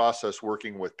this process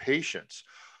working with patients,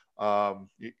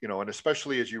 and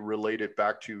especially as you relate it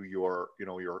back to your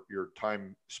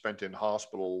time spent in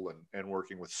hospital and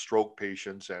working with stroke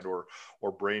patients or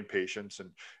brain patients,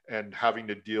 and having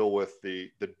to deal with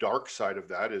the dark side of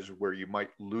that is where you might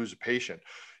lose a patient.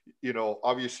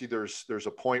 obviously there's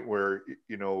a point where,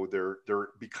 there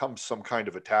becomes some kind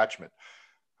of attachment.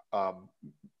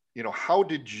 How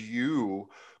did you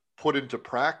put into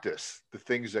practice the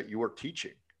things that you were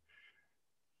teaching?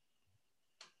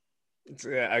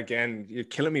 Again, you're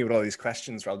killing me with all these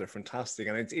questions, Rob. They're fantastic.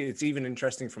 And it's even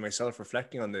interesting for myself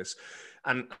reflecting on this.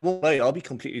 And I'll be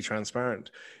completely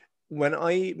transparent. When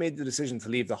I made the decision to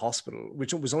leave the hospital,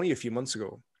 which was only a few months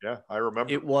ago. Yeah, I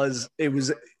remember. It was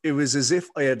as if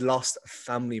I had lost a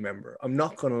family member. I'm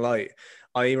not going to lie.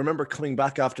 I remember coming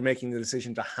back after making the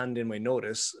decision to hand in my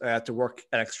notice. I had to work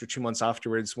an extra 2 months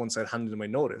afterwards once I'd handed in my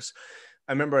notice.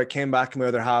 I remember I came back, my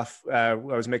other half, I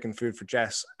was making food for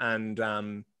Jess, and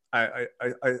I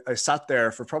sat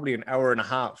there for probably an hour and a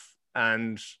half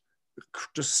and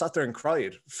just sat there and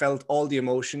cried, felt all the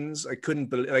emotions. I couldn't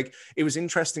believe, it was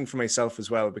interesting for myself as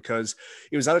well, because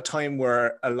it was at a time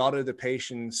where a lot of the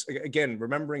patients, again,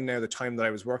 remembering now the time that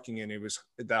I was working in, it was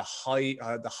the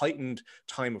heightened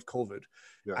time of COVID.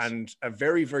 Yes. And a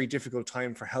very, very difficult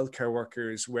time for healthcare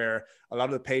workers, where a lot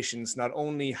of the patients not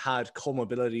only had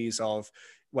comorbidities of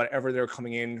whatever they're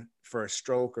coming in for a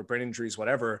stroke or brain injuries,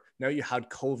 whatever, now you had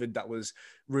COVID that was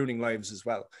ruining lives as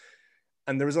well.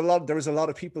 And there was a lot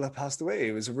of people that passed away.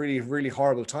 It was a really, really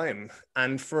horrible time.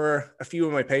 And for a few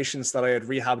of my patients that I had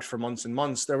rehabbed for months and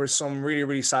months, there were some really,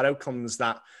 really sad outcomes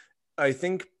that I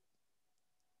think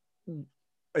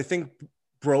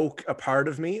broke a part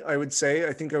of me, I would say.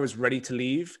 I think I was ready to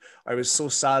leave. I was so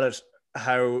sad at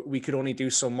how we could only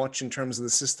do so much in terms of the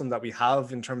system that we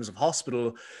have in terms of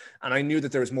hospital. And I knew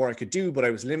that there was more I could do, but I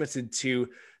was limited to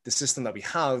the system that we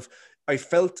have. I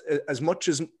felt as much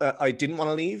as I didn't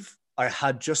want to leave, I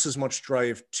had just as much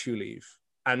drive to leave.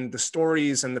 And the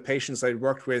stories and the patients I'd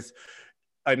worked with,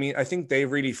 I mean, I think they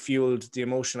really fueled the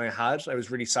emotion I had. I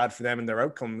was really sad for them and their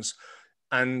outcomes.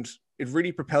 And it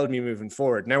really propelled me moving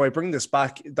forward. Now I bring this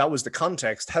back. That was the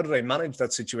context. How did I manage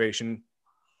that situation?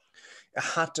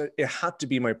 It had to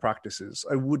be my practices.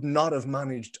 I would not have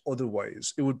managed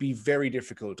otherwise. It would be very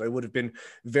difficult. I would have been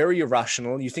very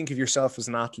irrational. You think of yourself as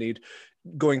an athlete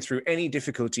going through any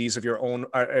difficulties of your own,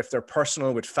 or if they're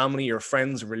personal with family or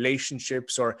friends,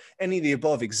 relationships, or any of the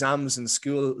above, exams in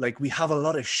school. Like, we have a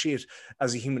lot of shit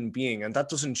as a human being, and that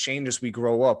doesn't change as we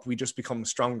grow up. We just become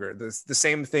stronger. There's the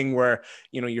same thing where,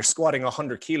 you're squatting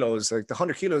 100 kilos, like the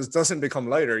 100 kilos doesn't become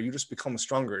lighter. You just become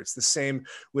stronger. It's the same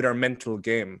with our mental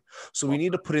game. So we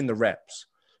need to put in the reps.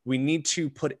 We need to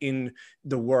put in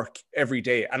the work every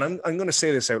day. And I'm going to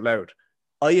say this out loud.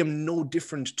 I am no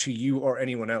different to you or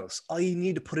anyone else. I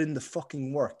need to put in the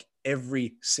fucking work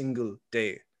every single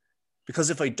day. Because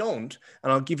if I don't,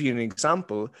 and I'll give you an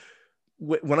example,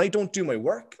 when I don't do my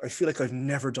work, I feel like I've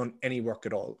never done any work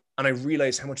at all. And I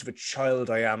realize how much of a child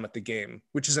I am at the game,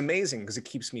 which is amazing because it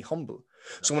keeps me humble.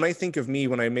 So when I think of me,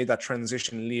 when I made that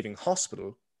transition leaving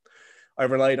hospital, I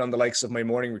relied on the likes of my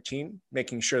morning routine,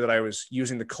 making sure that I was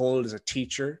using the cold as a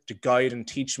teacher to guide and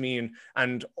teach me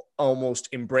and almost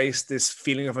embrace this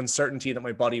feeling of uncertainty that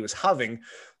my body was having,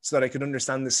 so that I could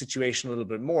understand the situation a little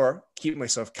bit more, keep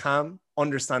myself calm,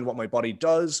 understand what my body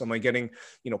does. Am I getting,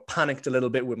 panicked a little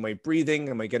bit with my breathing?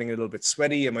 Am I getting a little bit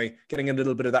sweaty? Am I getting a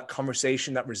little bit of that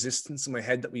conversation, that resistance in my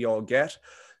head that we all get?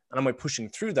 And am I pushing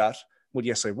through that? Well,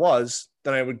 yes, I was.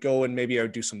 Then I would go and maybe I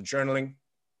would do some journaling.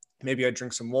 Maybe I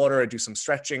drink some water, I do some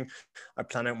stretching, I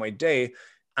plan out my day.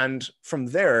 And from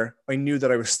there, I knew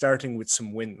that I was starting with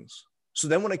some wins. So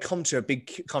then when I come to a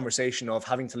big conversation of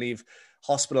having to leave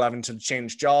hospital, having to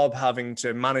change job, having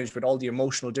to manage with all the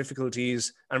emotional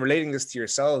difficulties, and relating this to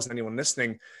yourselves and anyone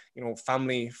listening,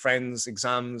 family, friends,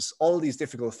 exams, all these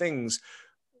difficult things,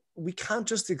 we can't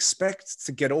just expect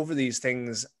to get over these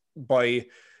things by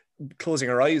closing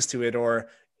our eyes to it or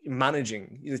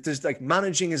managing. There's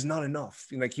managing is not enough.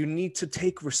 You need to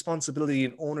take responsibility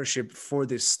and ownership for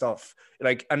this stuff.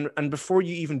 And before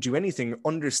you even do anything,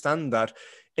 understand that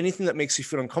anything that makes you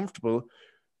feel uncomfortable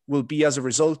will be as a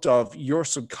result of your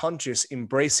subconscious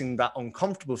embracing that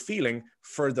uncomfortable feeling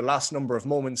for the last number of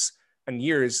moments and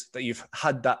years that you've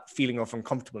had that feeling of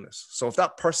uncomfortableness. So if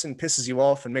that person pisses you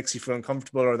off and makes you feel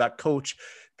uncomfortable, or that coach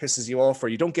pisses you off, or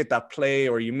you don't get that play,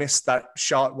 or you miss that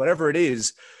shot, whatever it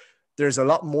is, there's a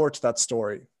lot more to that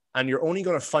story. And you're only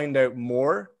going to find out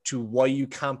more to why you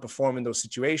can't perform in those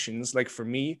situations. Like for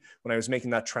me, when I was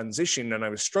making that transition and I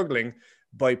was struggling,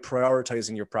 by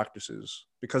prioritizing your practices.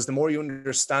 Because the more you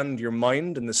understand your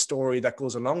mind and the story that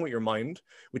goes along with your mind,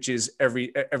 which is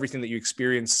everything that you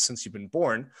experience since you've been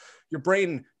born, your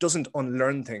brain doesn't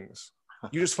unlearn things.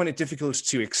 You just find it difficult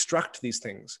to extract these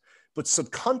things. But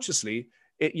subconsciously,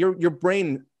 your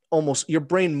brain molds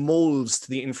to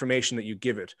the information that you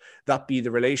give it. That be the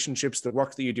relationships, the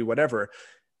work that you do, whatever.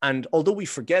 And although we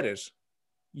forget it,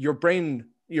 your brain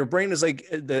is like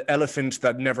the elephant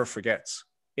that never forgets.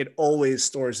 It always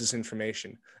stores this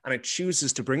information, and it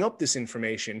chooses to bring up this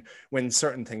information when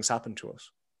certain things happen to us.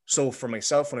 So for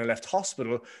myself, when I left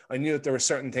hospital, I knew that there were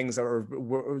certain things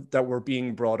that were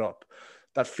being brought up.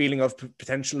 That feeling of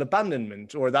potential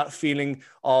abandonment, or that feeling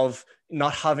of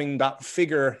not having that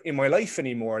figure in my life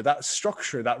anymore, that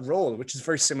structure, that role, which is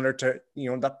very similar to,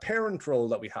 that parent role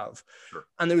that we have. Sure.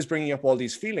 And it was bringing up all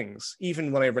these feelings,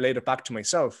 even when I relate it back to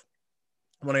myself.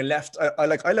 When I left,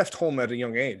 I left home at a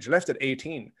young age. I left at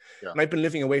 18. Yeah. And I've been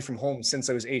living away from home since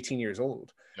I was 18 years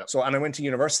old. Yeah. So, and I went to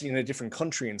university in a different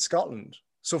country in Scotland.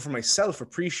 So for myself,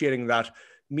 appreciating that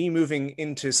me moving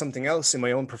into something else in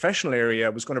my own professional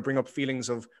area was going to bring up feelings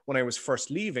of when I was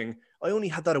first leaving. I only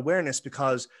had that awareness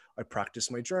because I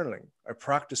practiced my journaling. I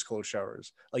practiced cold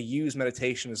showers. I use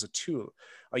meditation as a tool.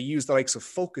 I use the likes of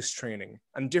focus training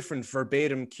and different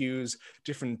verbatim cues,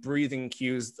 different breathing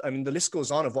cues. I mean, the list goes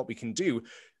on of what we can do.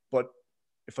 But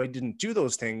if I didn't do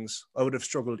those things, I would have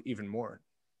struggled even more.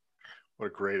 What a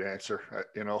great answer.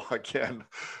 Again,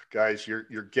 guys,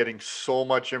 you're getting so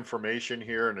much information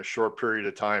here in a short period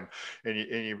of time. And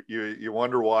you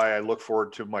wonder why I look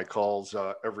forward to my calls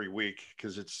every week,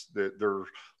 because they're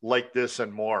like this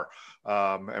and more.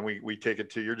 And we take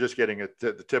it to, you're just getting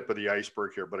the tip of the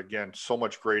iceberg here. But again, so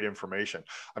much great information.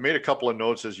 I made a couple of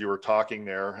notes as you were talking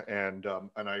there, and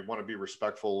I want to be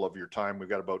respectful of your time. We've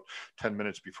got about 10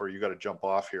 minutes before you got to jump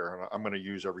off here. And I'm going to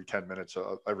use every 10 minutes,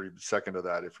 every second of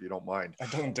that, if you don't mind. I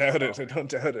don't doubt it. I don't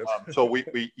doubt it. So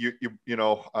I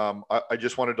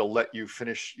just wanted to let you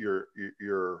finish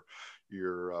your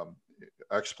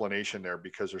explanation there,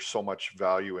 because there's so much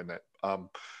value in that.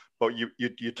 But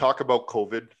you talk about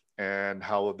COVID and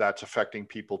how that's affecting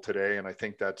people today, and I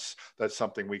think that's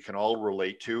something we can all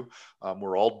relate to.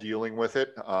 We're all dealing with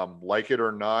it, like it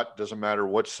or not. Doesn't matter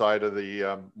what side of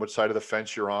the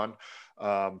fence you're on.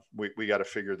 We got to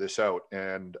figure this out.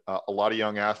 And a lot of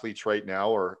young athletes right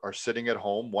now are sitting at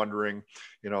home wondering,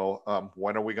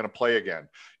 when are we going to play again?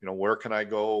 Where can I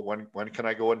go? When can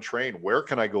I go and train? Where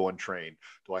can I go and train?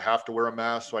 Do I have to wear a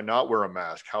mask? Do I not wear a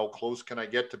mask? How close can I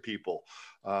get to people?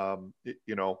 And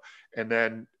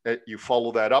then you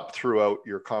follow that up throughout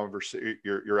your conversation,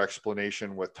 your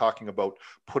explanation, with talking about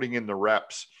putting in the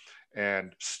reps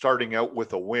and starting out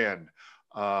with a win.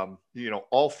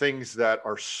 All things that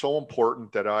are so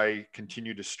important that I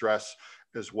continue to stress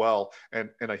as well. And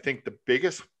I think the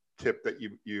biggest tip that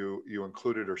you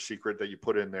included, or secret that you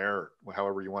put in there, or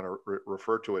however you want to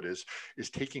refer to it, is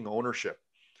taking ownership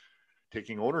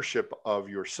of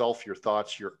yourself, your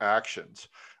thoughts, your actions.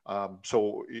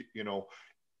 So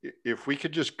if we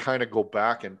could just kind of go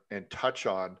back and touch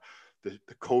on the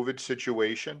COVID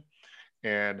situation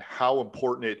and how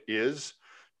important it is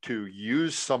to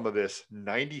use some of this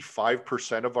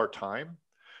 95% of our time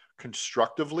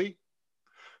constructively,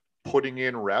 putting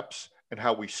in reps, and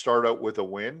how we start out with a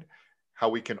win, how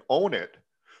we can own it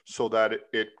so that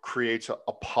it creates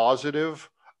a positive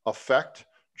effect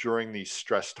during these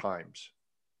stress times.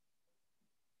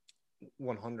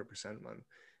 100%, man.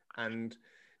 And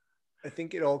I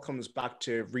think it all comes back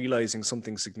to realizing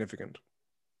something significant,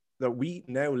 that we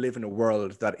now live in a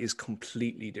world that is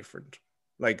completely different.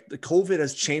 Like, the COVID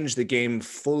has changed the game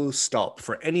full stop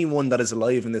for anyone that is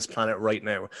alive in this planet right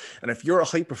now. And if you're a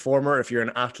high performer, if you're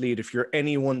an athlete, if you're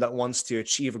anyone that wants to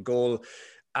achieve a goal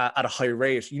at a high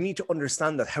rate, you need to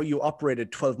understand that how you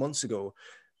operated 12 months ago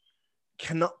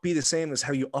cannot be the same as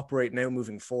how you operate now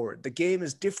moving forward. The game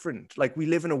is different. Like, we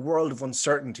live in a world of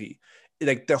uncertainty.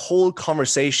 Like, the whole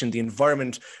conversation, the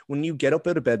environment, when you get up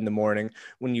out of bed in the morning,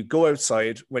 when you go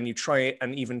outside, when you try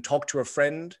and even talk to a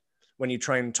friend, when you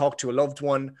try and talk to a loved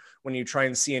one, when you try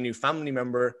and see a new family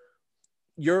member,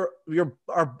 our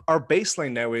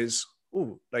baseline now is,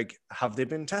 like, have they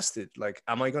been tested? Like,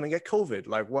 am I going to get COVID?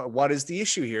 Like, what is the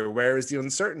issue here? Where is the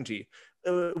uncertainty?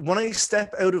 When I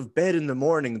step out of bed in the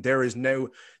morning, there's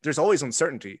always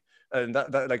uncertainty. And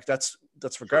that's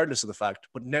regardless of the fact.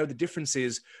 But now the difference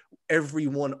is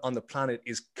everyone on the planet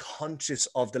is conscious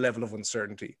of the level of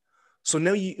uncertainty. So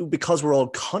now, because we're all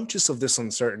conscious of this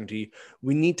uncertainty,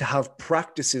 we need to have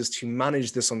practices to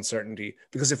manage this uncertainty.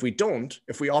 Because if we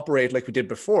operate like we did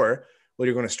before, well,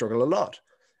 you're going to struggle a lot.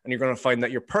 And you're going to find that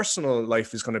your personal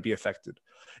life is going to be affected.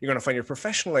 You're going to find your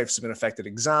professional life has been affected.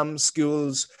 Exams,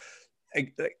 schools,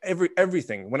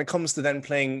 everything. When it comes to then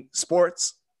playing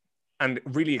sports and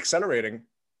really accelerating,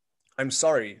 I'm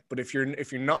sorry, but if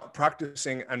you're not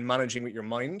practicing and managing with your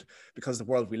mind, because the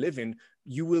world we live in,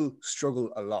 you will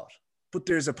struggle a lot. But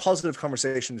there's a positive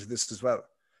conversation to this as well,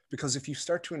 Because if you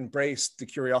start to embrace the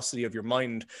curiosity of your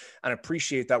mind and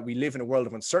appreciate that we live in a world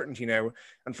of uncertainty now,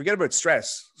 and forget about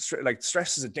stress, like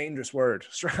stress is a dangerous word.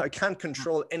 I can't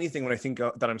control anything when I think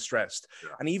that I'm stressed. Yeah.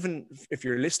 And even if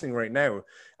you're listening right now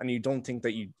and you don't think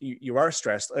that you are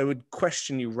stressed, I would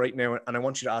question you right now. And I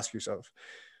want you to ask yourself,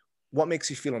 what makes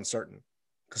you feel uncertain?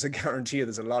 Because I guarantee you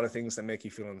there's a lot of things that make you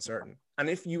feel uncertain. And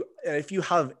if you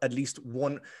have at least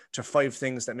 1 to 5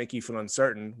 things that make you feel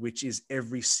uncertain, which is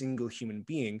every single human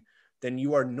being, then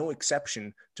you are no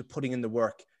exception to putting in the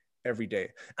work every day.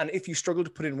 And if you struggle to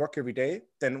put in work every day,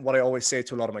 then what I always say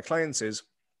to a lot of my clients is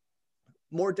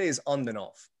more days on than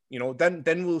off. You know,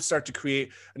 then we'll start to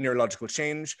create a neurological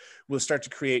change. We'll start to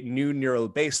create new neural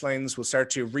baselines. We'll start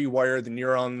to rewire the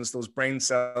neurons, those brain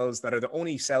cells that are the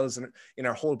only cells in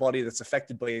our whole body that's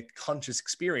affected by a conscious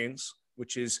experience,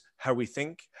 which is how we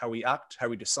think, how we act, how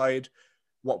we decide,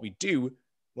 what we do.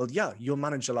 Well, yeah, you'll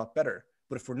manage a lot better.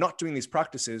 But if we're not doing these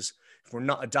practices, if we're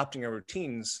not adapting our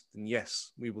routines, then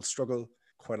yes, we will struggle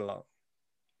quite a lot.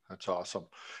 That's awesome.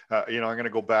 I'm going to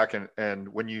go back and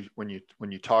when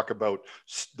you talk about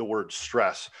the word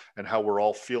stress and how we're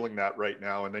all feeling that right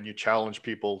now, and then you challenge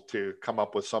people to come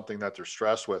up with something that they're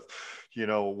stressed with.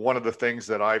 One of the things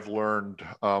that I've learned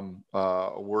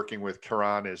working with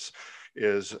Kiran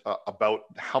is about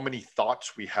how many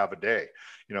thoughts we have a day.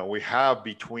 We have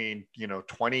between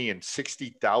 20 and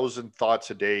 60,000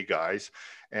 thoughts a day, guys,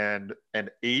 and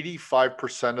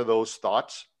 85% of those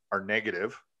thoughts are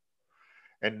negative.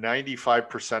 And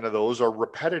 95% of those are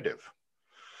repetitive.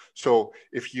 So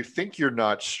if you think you're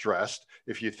not stressed,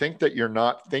 if you think that you're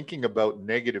not thinking about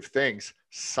negative things,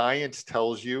 science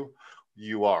tells you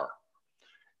you are.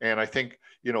 And I think,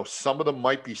 some of them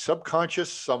might be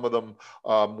subconscious. Some of them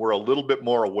we're a little bit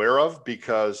more aware of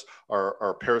because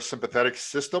our parasympathetic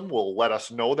system will let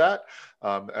us know that.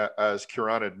 As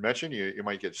Kiran had mentioned, you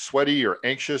might get sweaty or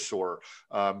anxious, or,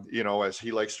 as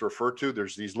he likes to refer to,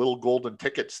 there's these little golden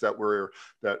tickets that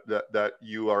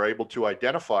you are able to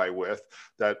identify with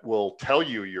that will tell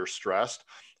you you're stressed.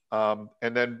 And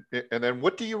then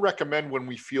what do you recommend when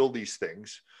we feel these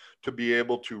things to be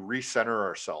able to recenter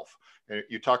ourselves? And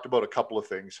you talked about a couple of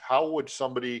things. How would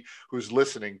somebody who's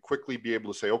listening quickly be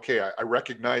able to say, okay, I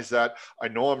recognize that. I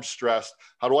know I'm stressed.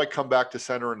 How do I come back to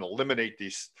center and eliminate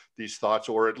these thoughts,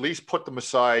 or at least put them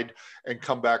aside and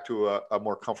come back to a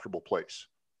more comfortable place?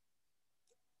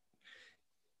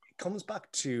 It comes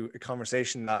back to a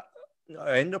conversation that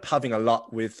I end up having a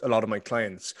lot with a lot of my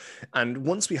clients. And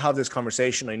once we have this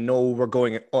conversation, I know we're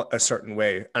going a certain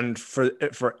way. And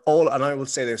for all, and I will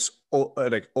say this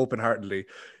like open-heartedly,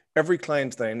 every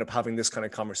client that I end up having this kind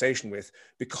of conversation with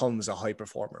becomes a high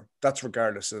performer. That's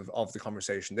regardless of the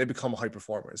conversation. They become high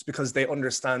performers because they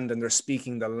understand and they're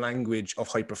speaking the language of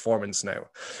high performance now.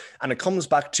 And it comes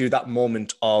back to that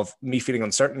moment of me feeling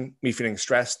uncertain, me feeling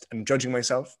stressed and judging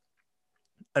myself,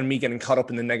 and me getting caught up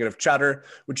in the negative chatter,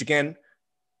 which again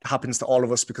happens to all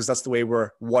of us because that's the way we're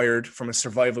wired from a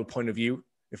survival point of view.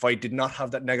 If I did not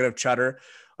have that negative chatter,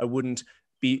 I wouldn't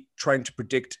be trying to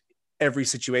predict every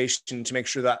situation to make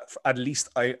sure that at least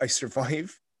I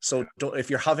survive. So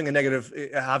if you're having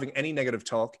any negative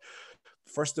talk,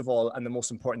 first of all, and the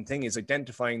most important thing is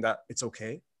identifying that it's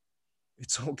okay.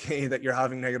 It's okay that you're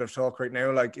having negative talk right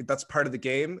now. Like that's part of the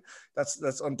game. That's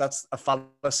a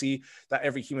fallacy that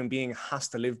every human being has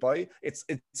to live by. It's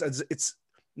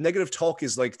negative talk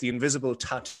is like the invisible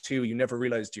tattoo you never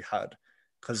realized you had,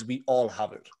 because we all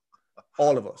have it,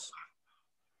 all of us.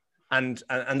 And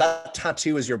that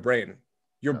tattoo is your brain.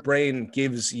 Your brain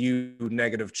gives you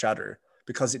negative chatter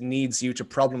because it needs you to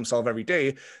problem solve every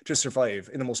day to survive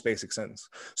in the most basic sense.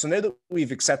 So now that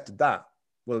we've accepted that,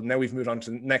 well, now we've moved on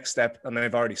to the next step, and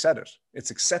I've already said it.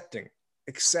 It's accepting.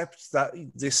 Accept that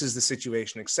this is the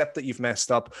situation. Accept that you've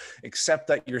messed up. Accept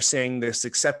that you're saying this.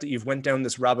 Accept that you've went down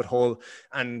this rabbit hole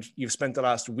and you've spent the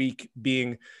last week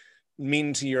being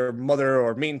mean to your mother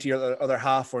or mean to your other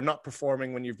half, or not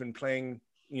performing when you've been playing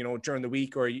during the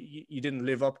week, or you didn't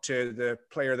live up to the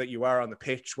player that you are on the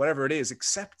pitch, whatever it is.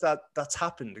 Accept that that's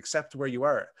happened, accept where you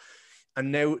are,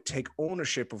 and now take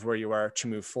ownership of where you are to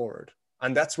move forward.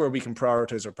 And that's where we can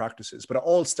prioritize our practices. But it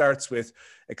all starts with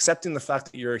accepting the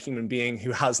fact that you're a human being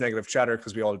who has negative chatter,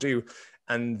 because we all do,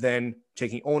 and then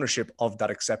taking ownership of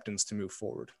that acceptance to move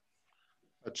forward.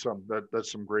 That's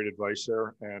some great advice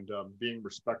there, and being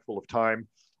respectful of time.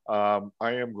 I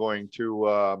am going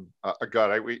to,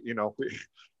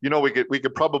 we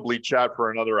could probably chat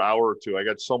for another hour or two. I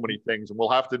got so many things, and we'll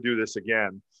have to do this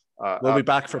again. We'll be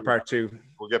back for part 2.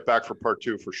 We'll get back for part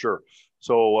 2 for sure.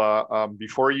 So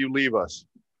before you leave us,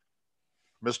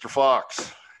 Mr.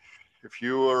 Fox, if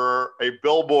you were a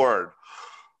billboard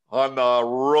On the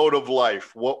road of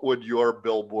life, what would your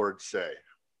billboard say?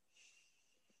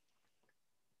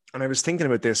 And I was thinking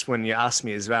about this when you asked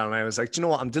me as well. And I was like, do you know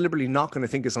what? I'm deliberately not going to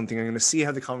think of something. I'm going to see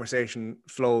how the conversation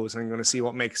flows. And I'm going to see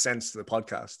what makes sense to the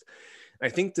podcast. And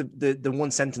I think the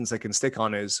one sentence I can stick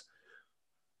on is,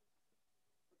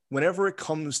 whenever it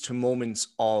comes to moments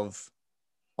of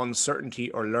uncertainty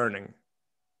or learning,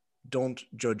 don't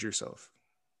judge yourself.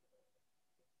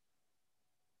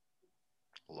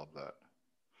 I love that.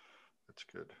 That's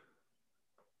good.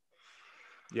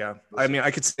 Yeah. I mean,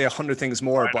 I could say 100 things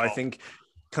more, but I think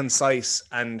concise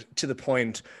and to the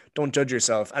point, don't judge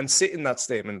yourself, and sit in that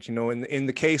statement. You know, in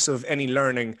the case of any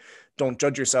learning, don't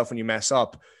judge yourself when you mess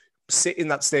up. Sit in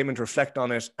that statement, reflect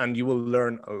on it, and you will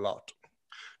learn a lot.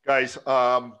 Guys,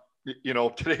 you know,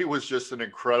 today was just an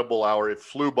incredible hour. It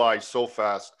flew by so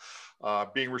fast.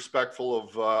 Being respectful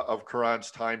of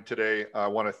Karan's time today, I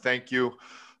want to thank you.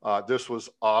 This was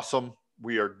awesome.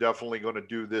 We are definitely going to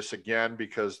do this again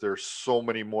because there's so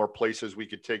many more places we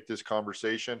could take this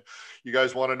conversation. You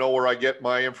guys want to know where I get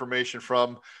my information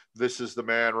from? This is the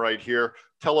man right here.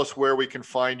 Tell us where we can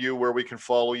find you, where we can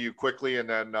follow you quickly, and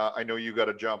then I know you got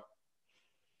to jump.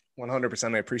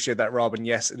 100%. I appreciate that, Rob. And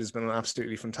yes, it has been an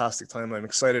absolutely fantastic time. I'm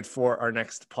excited for our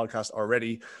next podcast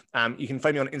already. You can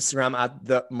find me on Instagram at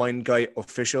the Mind Guy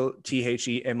Official,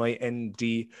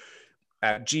 TheMind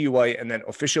GUI and then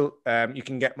official. You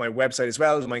can get my website as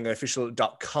well,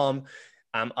 mindguyofficial.com.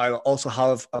 I'll also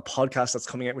have a podcast that's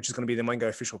coming out, which is going to be the Mind Guy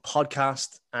Official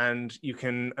podcast. And you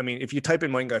can, I mean, if you type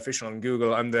in Mind Guy Official on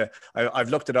Google, I've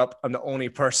looked it up. I'm the only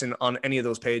person on any of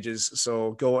those pages.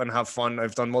 So go and have fun.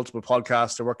 I've done multiple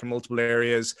podcasts. I work in multiple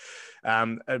areas.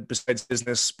 Besides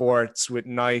business, sports, with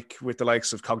Nike, with the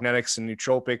likes of Cognetics and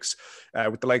Nootropics,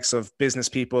 with the likes of business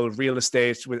people, real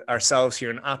estate, with ourselves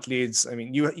here in Athletes. I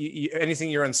mean, you anything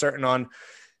you're uncertain on,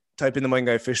 type in the Mind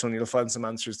Guy Official and you'll find some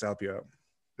answers to help you out.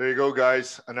 There you go,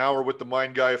 guys. An hour with the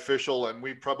Mind Guy Official, and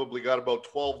we probably got about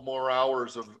 12 more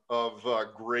hours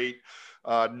of great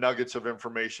nuggets of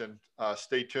information.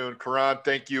 Stay tuned. Karan,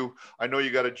 thank you. I know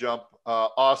you got to jump.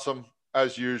 Awesome,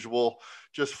 as usual.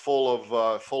 Just full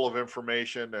of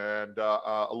information, and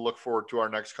I'll look forward to our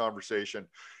next conversation.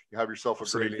 You have yourself a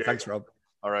great day. Thanks, Rob.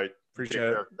 All right. Appreciate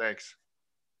it. Thanks.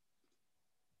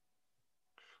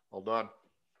 Well done.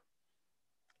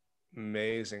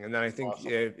 Amazing. And then I think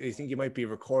awesome. I think you might be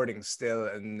recording still,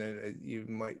 and then you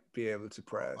might be able to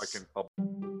press.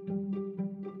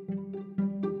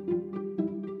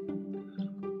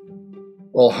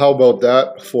 Well, how about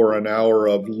that for an hour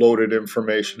of loaded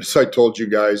information? As I told you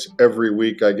guys, every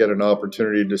week I get an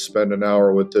opportunity to spend an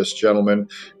hour with this gentleman,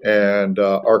 and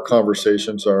our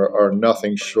conversations are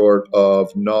nothing short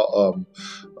of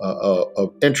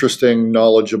interesting,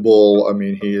 knowledgeable. I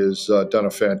mean, he has done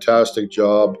a fantastic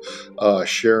job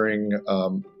sharing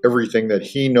everything that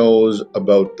he knows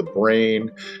about the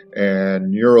brain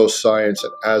and neuroscience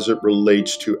and as it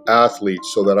relates to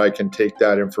athletes, so that I can take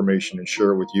that information and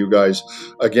share it with you guys.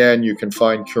 Again, you can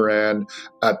find Karan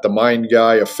at the Mind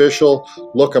Guy Official.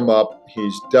 Look him up.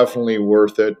 He's definitely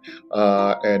worth it.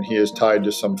 And he is tied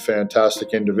to some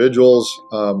fantastic individuals.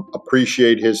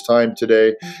 Appreciate his time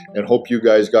today and hope you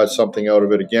guys got something out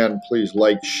of it. Again, please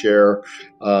like, share,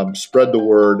 spread the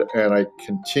word. And I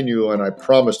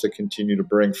promise to continue to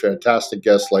bring fantastic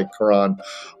guests like Karan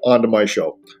onto my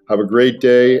show. Have a great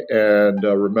day. And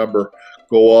remember,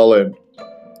 go all in.